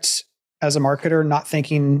project as a marketer, not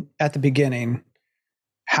thinking at the beginning,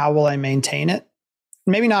 how will I maintain it?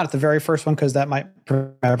 Maybe not at the very first one, because that might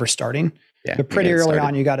ever starting. Yeah, but pretty early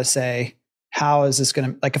on, you got to say, how is this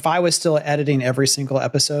going to, like, if I was still editing every single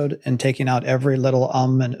episode and taking out every little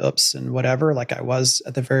and oops and whatever, like I was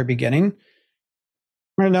at the very beginning,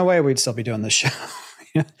 there's no way we'd still be doing this show.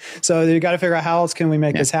 So you got to figure out how else can we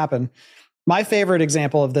make this happen. My favorite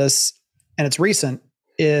example of this, and it's recent,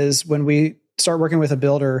 is when we start working with a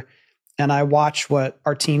builder and I watch what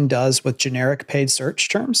our team does with generic paid search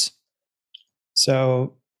terms.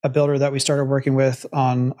 So a builder that we started working with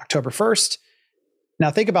on October 1st.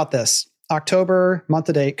 Now think about this. October month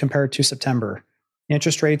to date compared to September.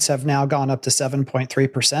 Interest rates have now gone up to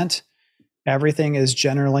 7.3%. Everything is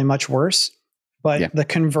generally much worse. But the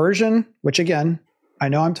conversion, which again, I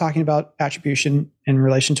know I'm talking about attribution in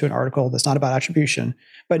relation to an article that's not about attribution,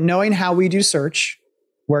 but knowing how we do search,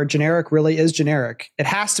 where generic really is generic, it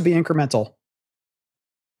has to be incremental.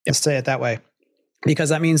 Let's say it that way. Because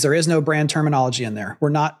that means there is no brand terminology in there. We're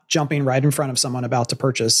not jumping right in front of someone about to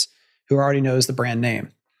purchase who already knows the brand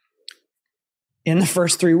name. In the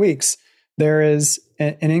first 3 weeks, there is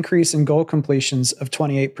an increase in goal completions of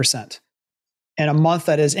 28%. And a month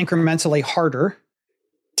that is incrementally harder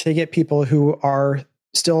to get people who are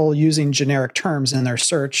still using generic terms in their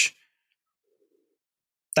search.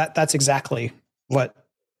 That's exactly what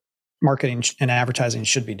marketing and advertising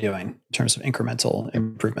should be doing in terms of incremental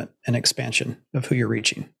improvement and expansion of who you're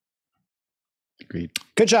reaching. Agreed.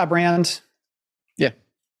 Good job, Rand. Yeah.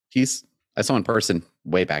 I saw him in person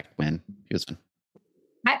way back when he was fun.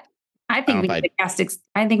 I think we need to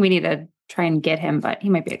I think we need to try and get him, but he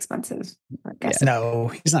might be expensive. No,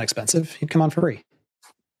 he's not expensive. He'd come on for free.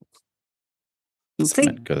 Go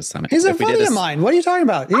to Summit. He's a buddy of mine. What are you talking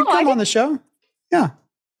about? He'd come on the show. Yeah.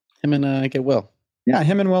 Him and get Will. Yeah,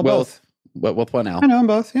 him and Will both. With one now. I know them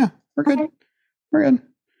both. Yeah, we're good. Okay. We're good.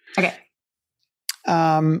 Okay.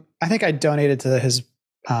 I think I donated to his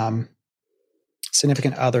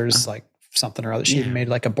significant others, like something or other. She made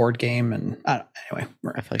like a board game, and anyway.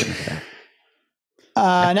 I feel like I'm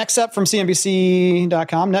that. Next up from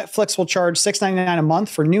CNBC.com, Netflix will charge $6.99 a month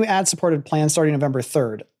for new ad-supported plans starting November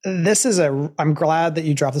 3rd. I'm glad that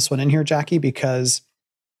you dropped this one in here, Jackie, because,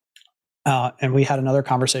 and we had another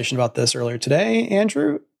conversation about this earlier today,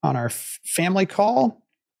 Andrew, on our family call.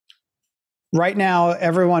 Right now,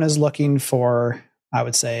 everyone is looking for, I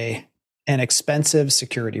would say, an expensive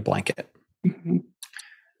security blanket. Mm-hmm.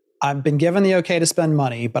 I've been given the okay to spend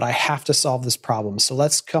money, but I have to solve this problem. So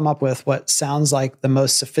let's come up with what sounds like the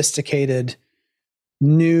most sophisticated,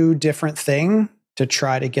 new, different thing to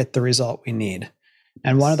try to get the result we need.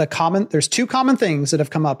 And there's 2 common things that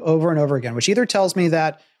have come up over and over again, which either tells me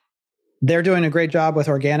that they're doing a great job with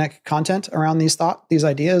organic content around these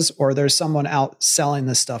ideas, or there's someone out selling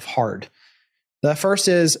this stuff hard. The first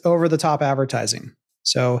is over-the-top advertising.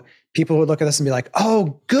 So people would look at this and be like,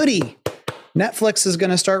 oh, goody. Netflix is going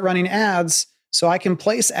to start running ads, so I can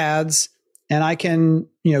place ads and I can,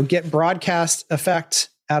 get broadcast effect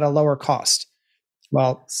at a lower cost.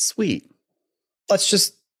 Well, sweet. Let's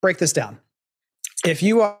just break this down. If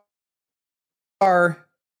you are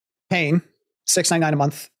paying $6.99 a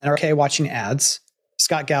month and are okay watching ads,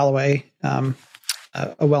 Scott Galloway, a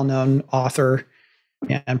well-known author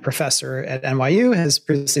and professor at NYU, has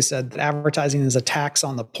previously said that advertising is a tax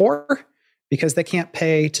on the poor, because they can't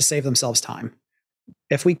pay to save themselves time.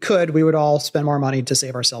 If we could, we would all spend more money to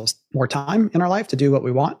save ourselves more time in our life to do what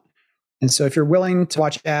we want. And so if you're willing to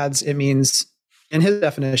watch ads, it means, in his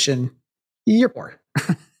definition, you're poor.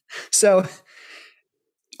 So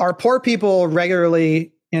are poor people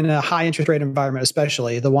regularly in a high interest rate environment,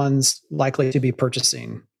 especially the ones likely to be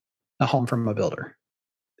purchasing a home from a builder?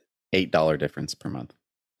 $8 difference per month.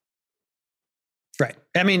 Right.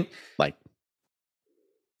 I mean, like,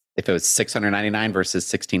 if it was $699 versus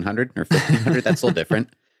 $1,600 or $1,500, that's a little different.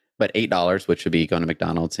 But $8, which would be going to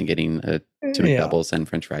McDonald's and getting 2 McDoubles and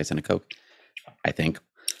French fries and a Coke, I think.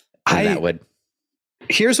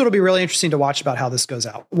 Here's what will be really interesting to watch about how this goes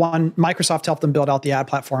out. One, Microsoft helped them build out the ad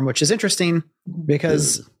platform, which is interesting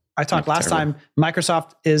because I talked last time.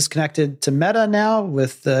 Microsoft is connected to Meta now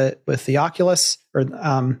with the Oculus, or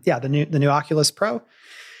the new Oculus Pro.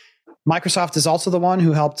 Microsoft is also the one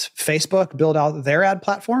who helped Facebook build out their ad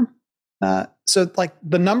platform. So like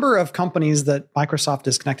the number of companies that Microsoft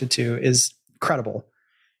is connected to is credible.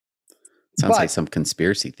 Sounds like some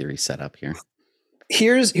conspiracy theory set up here.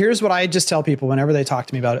 Here's what I just tell people whenever they talk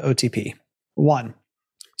to me about OTP. One,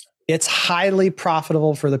 it's highly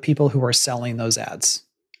profitable for the people who are selling those ads.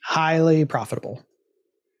 Highly profitable.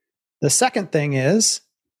 The second thing is,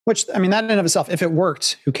 which, I mean, that in and of itself, if it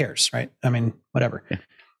worked, who cares, right? I mean, whatever. Yeah.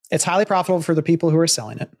 It's highly profitable for the people who are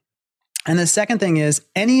selling it. And the second thing is,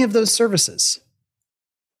 any of those services,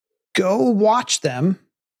 go watch them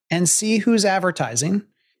and see who's advertising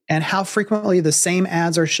and how frequently the same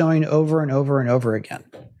ads are showing over and over and over again.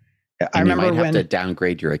 I remember you might have to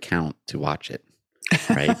downgrade your account to watch it,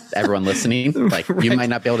 right? Everyone listening, like right. You might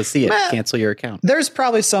not be able to see it. Cancel your account. There's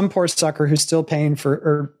probably some poor sucker who's still paying for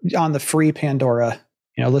or on the free Pandora,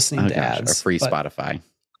 listening to ads. Or free Spotify.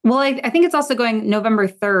 Well, I think it's also going November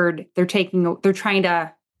 3rd. They're trying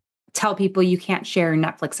to tell people you can't share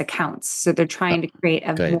Netflix accounts. So they're trying to create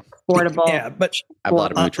a more affordable. Yeah, but I have a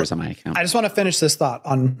lot of moochers on my account. I just want to finish this thought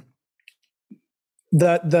on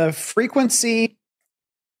the frequency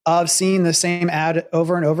of seeing the same ad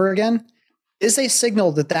over and over again is a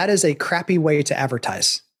signal that is a crappy way to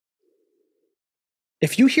advertise.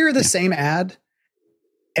 If you hear the same ad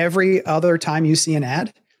every other time you see an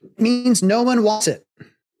ad, it means no one wants it.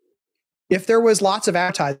 If there was lots of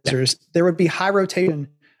advertisers, there would be high rotation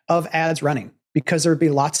of ads running because there would be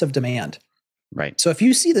lots of demand. Right. So if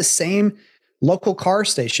you see the same local car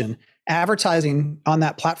station advertising on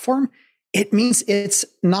that platform, it means it's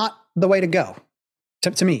not the way to go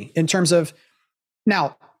to me in terms of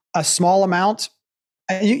now a small amount.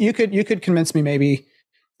 You could convince me maybe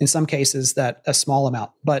in some cases that a small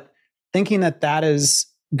amount, but thinking that is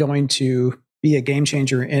going to be a game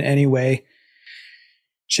changer in any way,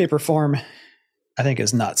 shape or form, I think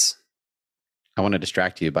is nuts. I want to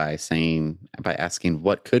distract you by asking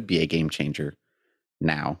what could be a game changer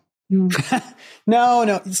now.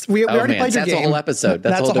 No. We already played your game. That's a whole episode.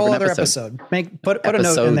 That's a whole other episode. Put a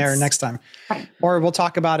note in there next time, or we'll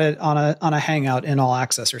talk about it on a hangout in All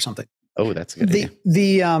Access or something. Oh, that's a good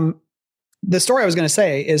idea. The story I was going to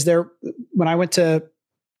say is when I went to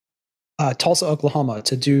Tulsa, Oklahoma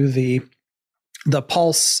to do the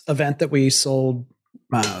Pulse event that we sold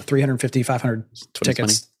 350, 500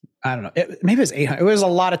 tickets. I don't know. Maybe it was 800. It was a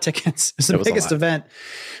lot of tickets. It was the biggest event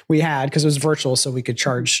we had because it was virtual, so we could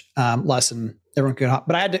charge less and everyone could.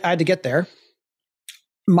 But I had to get there.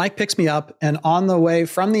 Mike picks me up, and on the way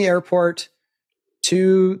from the airport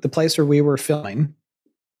to the place where we were filming,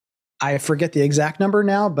 I forget the exact number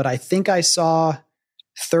now, but I think I saw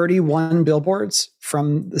 31 billboards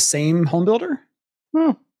from the same home builder.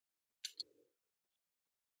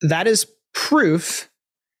 That is proof.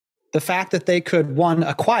 The fact that they could, one,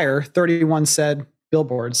 acquire 31 said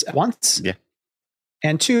billboards at once. Yeah.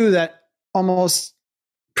 And two, that almost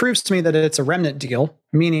proves to me that it's a remnant deal,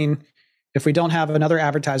 meaning if we don't have another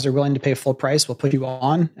advertiser willing to pay full price, we'll put you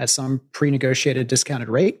on at some pre-negotiated discounted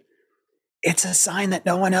rate. It's a sign that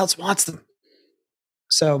no one else wants them.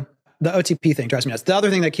 So the OTP thing drives me nuts. The other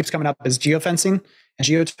thing that keeps coming up is geofencing and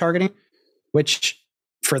geo-targeting, which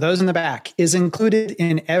for those in the back is included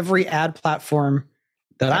in every ad platform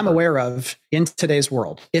that I'm aware of in today's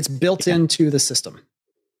world. It's built into the system.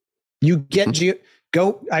 You get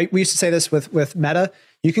we used to say this with Meta.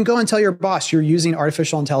 You can go and tell your boss you're using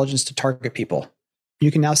artificial intelligence to target people.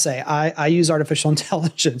 You can now say, I use artificial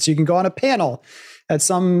intelligence. You can go on a panel at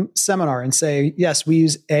some seminar and say, yes, we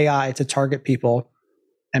use AI to target people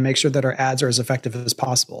and make sure that our ads are as effective as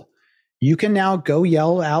possible. You can now go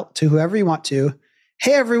yell out to whoever you want to,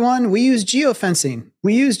 hey, everyone, we use geofencing.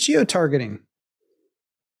 We use geo-targeting.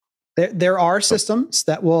 There are systems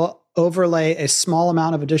that will overlay a small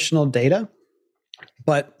amount of additional data,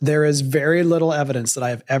 but there is very little evidence that I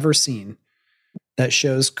have ever seen that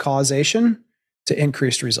shows causation to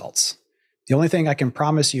increased results. The only thing I can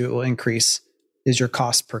promise you it will increase is your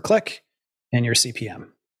cost per click and your CPM.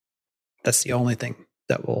 That's the only thing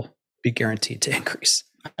that will be guaranteed to increase.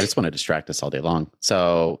 I just want to distract us all day long.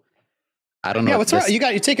 So I don't know. Yeah, what's wrong? You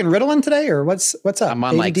taking Ritalin today, or what's up? I'm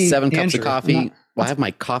on like 7 cups of coffee. Well, I have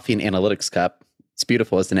my coffee and analytics cup. It's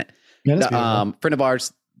beautiful, isn't it? Yeah, that's beautiful. Friend of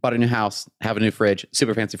ours bought a new house, have a new fridge,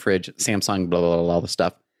 super fancy fridge, Samsung, blah, blah, blah, all the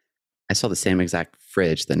stuff. I saw the same exact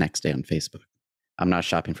fridge the next day on Facebook. I'm not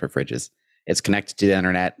shopping for fridges. It's connected to the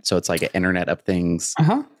internet. So it's like an internet of things,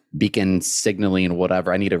 beacon signaling,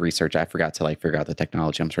 whatever. I need to research. I forgot to figure out the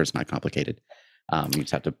technology. I'm sure it's not complicated. You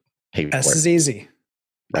just have to pay for it. This is easy.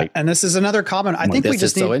 Right. And this is another comment. I think this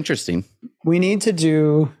is so interesting. We need to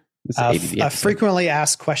do a frequently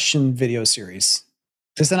asked question video series.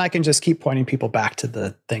 Because then I can just keep pointing people back to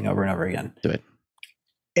the thing over and over again. Do it.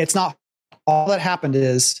 It's not all that happened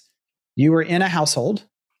is you were in a household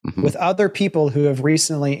with other people who have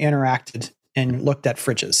recently interacted and looked at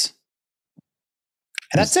fridges.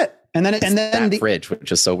 And that's it. And then the fridge,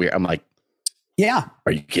 which is so weird. I'm like, yeah,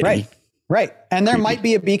 are you kidding me? Right. And there might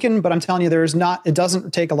be a beacon, but I'm telling you, it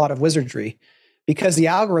doesn't take a lot of wizardry because the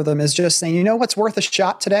algorithm is just saying, you know, what's worth a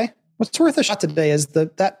shot today? What's worth a shot today is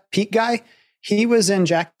that Pete guy. He was in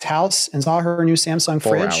Jack's house and saw her new Samsung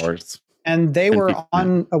fridge. 4 hours. And they were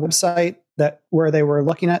on a website where they were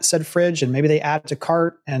looking at said fridge, and maybe they added to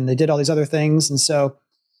cart and they did all these other things. And so,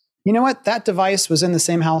 you know what? That device was in the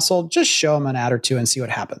same household. Just show them an ad or two and see what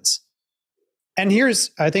happens. And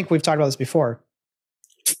I think we've talked about this before.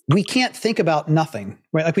 We can't think about nothing,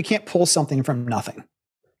 right? Like we can't pull something from nothing.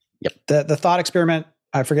 Yep. The thought experiment,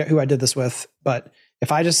 I forget who I did this with, but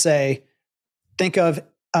if I just say, think of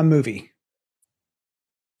a movie.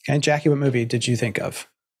 Okay, Jackie, what movie did you think of?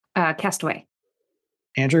 Castaway.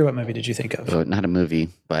 Andrew, what movie did you think of? Not a movie,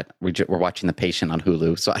 but we're watching The Patient on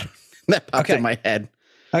Hulu, so that popped in my head.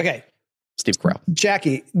 Okay. Steve Carell.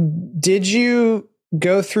 Jackie, did you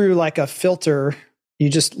go through like a filter? You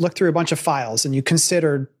just looked through a bunch of files and you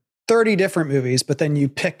considered 30 different movies, but then you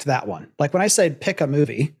picked that one. Like when I said pick a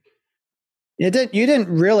movie, you didn't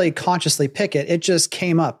really consciously pick it. It just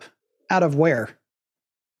came up out of where?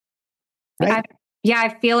 Right? I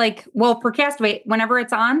feel like, for Castaway, whenever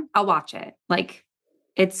it's on, I'll watch it. Like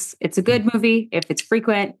it's a good movie. If it's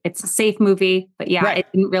frequent, it's a safe movie. But yeah, It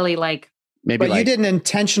didn't really you didn't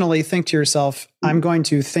intentionally think to yourself, I'm going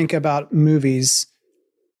to think about movies.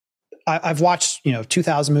 I've watched,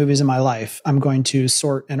 2,000 movies in my life. I'm going to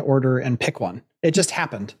sort and order and pick one. It just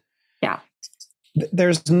happened. Yeah.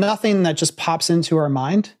 There's nothing that just pops into our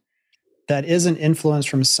mind that isn't influenced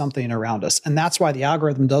from something around us. And that's why the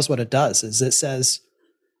algorithm does what it does, is it says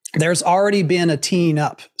there's already been a teeing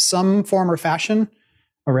up, some form or fashion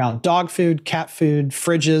around dog food, cat food,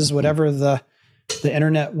 fridges, whatever the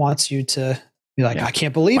internet wants you to be like, I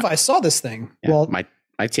can't believe I saw this thing. Yeah, well, my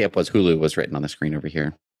tee up was Hulu was written on the screen over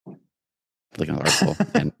here. Looking at the article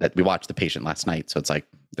and that we watched The Patient last night. So it's like,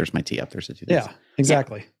 there's my tee up. There's the two things. Yeah,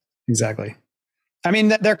 exactly. Exactly. I mean,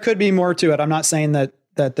 there could be more to it. I'm not saying that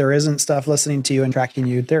there isn't stuff listening to you and tracking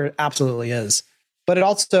you. There absolutely is. But it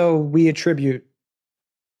also, we attribute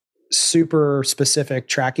super specific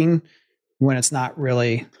tracking when it's not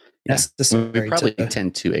really necessary. We probably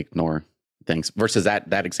tend to ignore things versus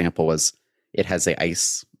that example was, it has a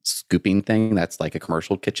ice scooping thing. That's like a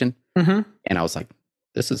commercial kitchen. Mm-hmm. And I was like,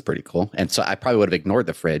 this is pretty cool. And so I probably would have ignored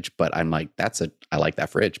the fridge, but I'm like, I like that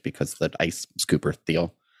fridge because the ice scooper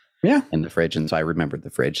deal. Yeah. In the fridge. And so I remembered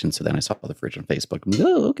the fridge. And so then I saw the fridge on Facebook. I'm like,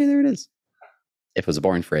 oh, okay, there it is. If it was a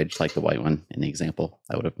boring fridge, like the white one in the example,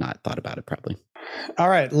 I would have not thought about it probably. All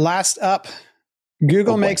right. Last up,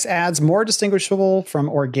 Google makes ads more distinguishable from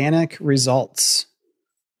organic results.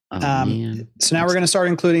 So now we're going to start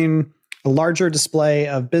including a larger display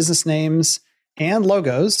of business names and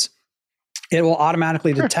logos. It will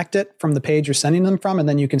automatically detect it from the page you're sending them from, and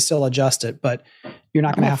then you can still adjust it, but you're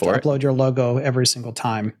not going to have to upload your logo every single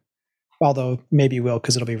time. Although maybe you will,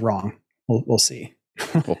 because it'll be wrong. We'll see.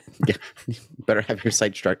 Well, yeah. Better have your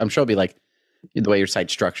site structured. I'm sure it'll be like the way your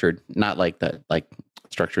site's structured, not like the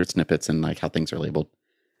structured snippets and like how things are labeled.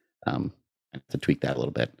 I have to tweak that a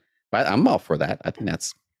little bit. But I'm all for that. I think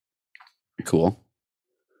that's cool.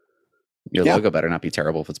 Your logo better not be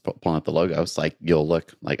terrible if it's pulling up the logos. Like you'll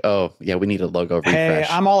look like, oh yeah, we need a logo refresh. Hey,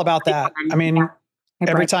 I'm all about that. I mean,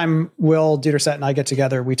 every time Will Duderset and I get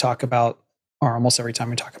together, we talk about, or almost every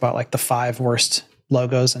time we talk about like the 5 worst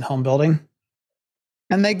logos in home building.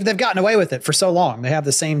 And they've gotten away with it for so long. They have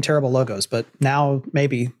the same terrible logos, but now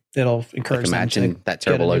maybe it'll encourage them to imagine that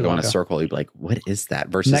terrible logo on a circle. You'd be like, what is that?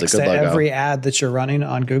 Versus next a good logo. Every ad that you're running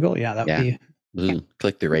on Google. Yeah, that would be.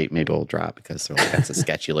 Click-through rate maybe will drop because they're like, that's a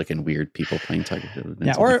sketchy looking weird people playing tug.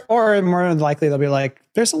 Yeah, or more likely they'll be like,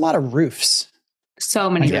 there's a lot of roofs. So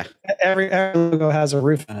many. Yeah. Every logo has a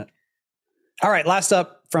roof in it. All right, last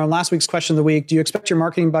up from last week's question of the week. Do you expect your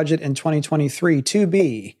marketing budget in 2023 to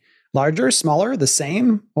be larger, smaller, the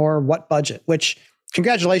same, or what budget? Which,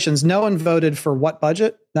 congratulations, no one voted for what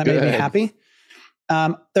budget. That made me happy.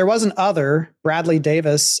 There was an other, Bradley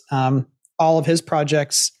Davis, all of his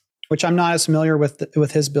projects, which I'm not as familiar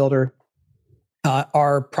with his builder,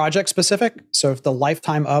 are project specific. So if the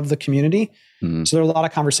lifetime of the community. So there are a lot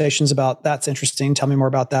of conversations about that's interesting. Tell me more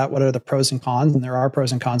about that. What are the pros and cons? And there are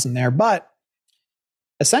pros and cons in there. But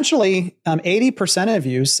essentially, 80% of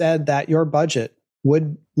you said that your budget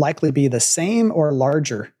would likely be the same or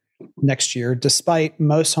larger next year, despite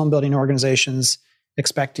most home building organizations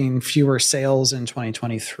expecting fewer sales in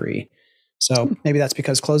 2023. So maybe that's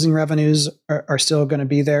because closing revenues are still going to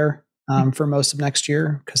be there for most of next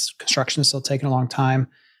year because construction is still taking a long time.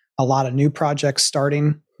 A lot of new projects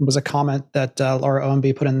starting was a comment that Laura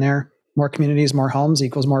OMB put in there. More communities, more homes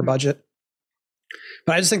equals more budget.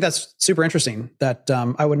 But I just think that's super interesting that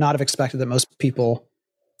I would not have expected that most people,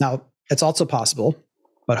 now it's also possible,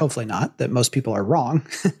 but hopefully not, that most people are wrong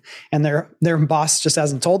and their boss just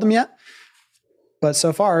hasn't told them yet. But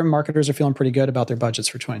so far, marketers are feeling pretty good about their budgets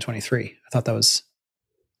for 2023. I thought that was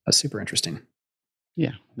super interesting.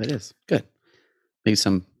 Yeah, it is. Good. Maybe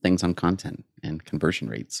some things on content and conversion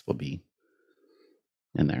rates will be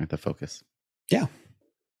in there, the focus. Yeah.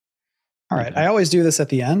 All right. I always do this at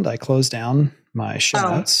the end. I close down my show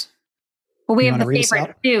notes. Well, we have the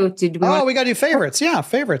favorite too. We got to do favorites. Yeah,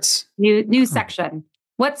 favorites. New section.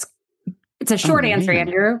 It's a short answer,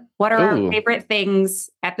 Andrew. What are our favorite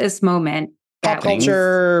things at this moment? Pop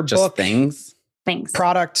culture, just book, things,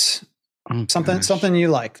 product, something you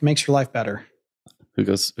like, makes your life better. Who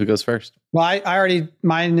goes first? Well, I already,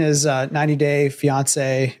 mine is 90 Day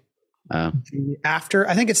Fiance. After,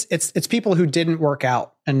 I think it's people who didn't work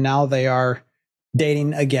out and now they are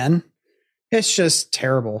dating again. It's just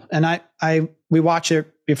terrible. And we watch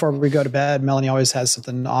it before we go to bed. Melanie always has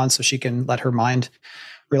something on so she can let her mind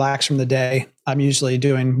relax from the day. I'm usually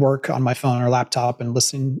doing work on my phone or laptop and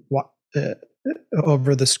listening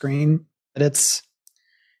over the screen. But it's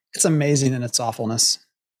amazing in its awfulness.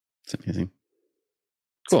 It's amazing.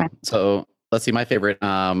 Cool. So let's see. My favorite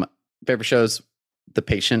shows, The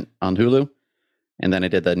Patient on Hulu, and then I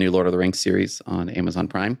did the new Lord of the Rings series on Amazon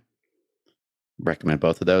Prime. Recommend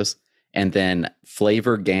both of those. And then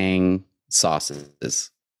Flavor Gang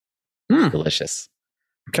sauces. Delicious.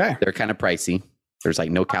 Okay. They're kind of pricey. There's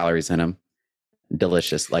like no calories in them.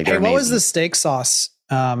 Delicious. Like, hey, what was the steak sauce?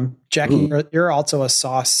 Jackie, you're also a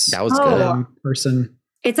sauce. That was good. Person.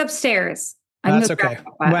 It's upstairs. That's okay.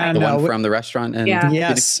 The one from the restaurant. And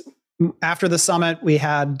yes. After the summit, we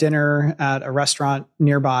had dinner at a restaurant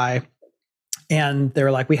nearby, and they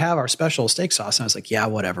were like, "We have our special steak sauce." And I was like, "Yeah,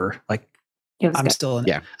 whatever." Like, I'm still an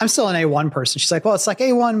A1 person. She's like, "Well, it's like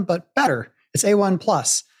A1, but better. It's A1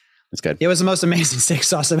 plus." It's good. It was the most amazing steak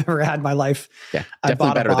sauce I've ever had in my life. Yeah,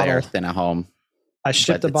 definitely better there than at home. I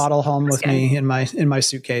shipped a bottle home with me in my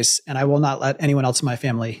suitcase, and I will not let anyone else in my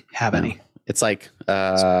family have any. It's like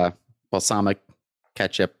balsamic,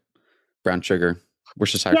 ketchup, brown sugar,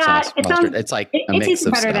 Worcestershire sauce, mustard. It's like a mix tastes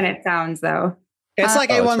of better stuff. than it sounds, though. It's like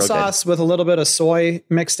A1 sauce with a little bit of soy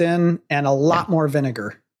mixed in and a lot more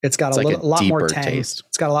vinegar. It's got a lot more tang. Taste.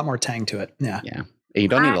 It's got a lot more tang to it. Yeah. Yeah. And you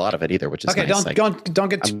don't need a lot of it either, which is okay. Nice. Don't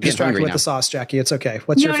get distracted with the sauce, Jackie. It's okay.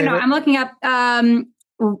 What's your favorite? No. I'm looking up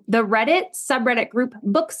the Reddit subreddit group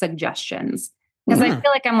book suggestions because I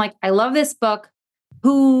feel like I love this book.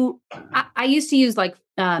 I used to use like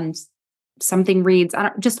something reads. I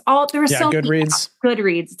don't just all there are so Goodreads.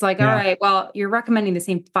 Goodreads. It's like all right. Well, you're recommending the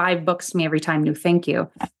same 5 books to me every time. No, thank you.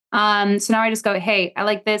 So now I just go, hey, I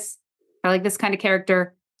like this. I like this kind of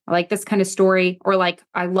character. I like this kind of story. Or like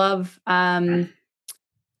I love the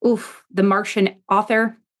Martian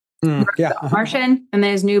author. Martian, and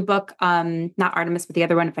then his new book, not Artemis, but the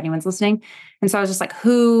other one, if anyone's listening. And so I was just like,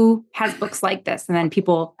 who has books like this? And then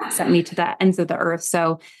people sent me to the ends of the earth.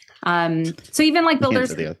 So even like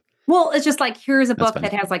builders, well, it's just like, here's a book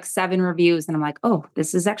that has like 7 reviews. And I'm like, oh,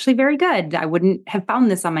 this is actually very good. I wouldn't have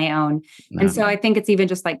found this on my own. No. And so I think it's even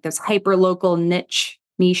just like this hyper local niche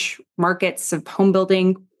markets of home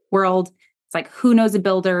building world. It's like, who knows a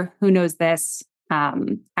builder? Who knows this?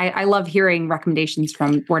 I love hearing recommendations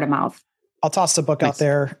from word of mouth. I'll toss the book out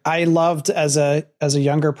there. I loved as a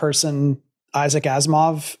younger person, Isaac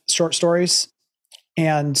Asimov short stories,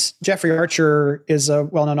 and Jeffrey Archer is a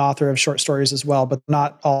well-known author of short stories as well, but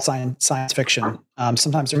not all science fiction.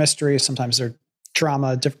 Sometimes they're mystery, sometimes they're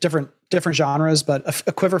drama, different genres, but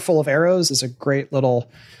a Quiver Full of Arrows is a great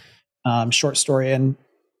little short story. And,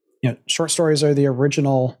 short stories are the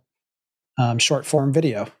original short form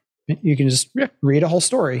video. You can just read a whole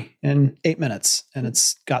story in 8 minutes, and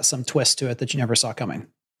it's got some twist to it that you never saw coming.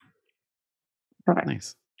 Perfect.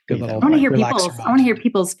 Nice. Good little. I want to hear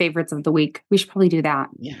people's favorites of the week. We should probably do that.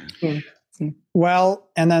 Yeah. Well,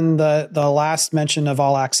 and then the last mention of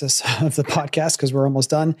All Access of the podcast, because we're almost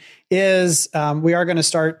done, is we are going to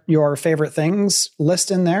start your favorite things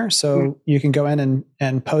list in there, so you can go in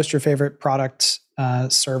and post your favorite product,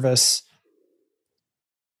 service.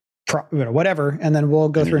 Whatever, and then we'll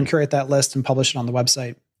go through and curate that list and publish it on the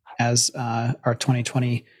website as our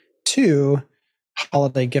 2022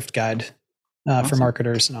 holiday gift guide for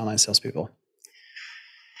marketers and online salespeople.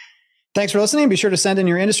 Thanks for listening. Be sure to send in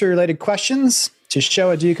your industry-related questions to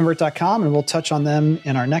show@doyouconvert.com, and we'll touch on them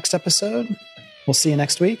in our next episode. We'll see you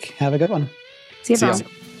next week. Have a good one. See you, See ya. Bob.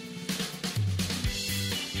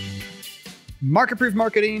 Market Proof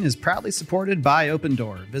Marketing is proudly supported by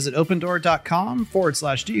Opendoor. Visit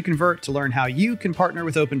opendoor.com/doyouconvert to learn how you can partner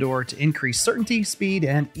with Opendoor to increase certainty, speed,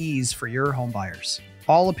 and ease for your home buyers.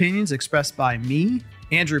 All opinions expressed by me,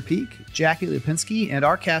 Andrew Peak, Jackie Lipinski, and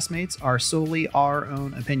our castmates are solely our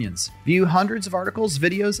own opinions. View hundreds of articles,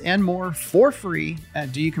 videos, and more for free at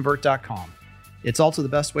doyouconvert.com. It's also the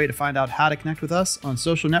best way to find out how to connect with us on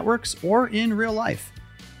social networks or in real life.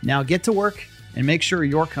 Now get to work and make sure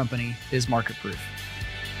your company is market proof.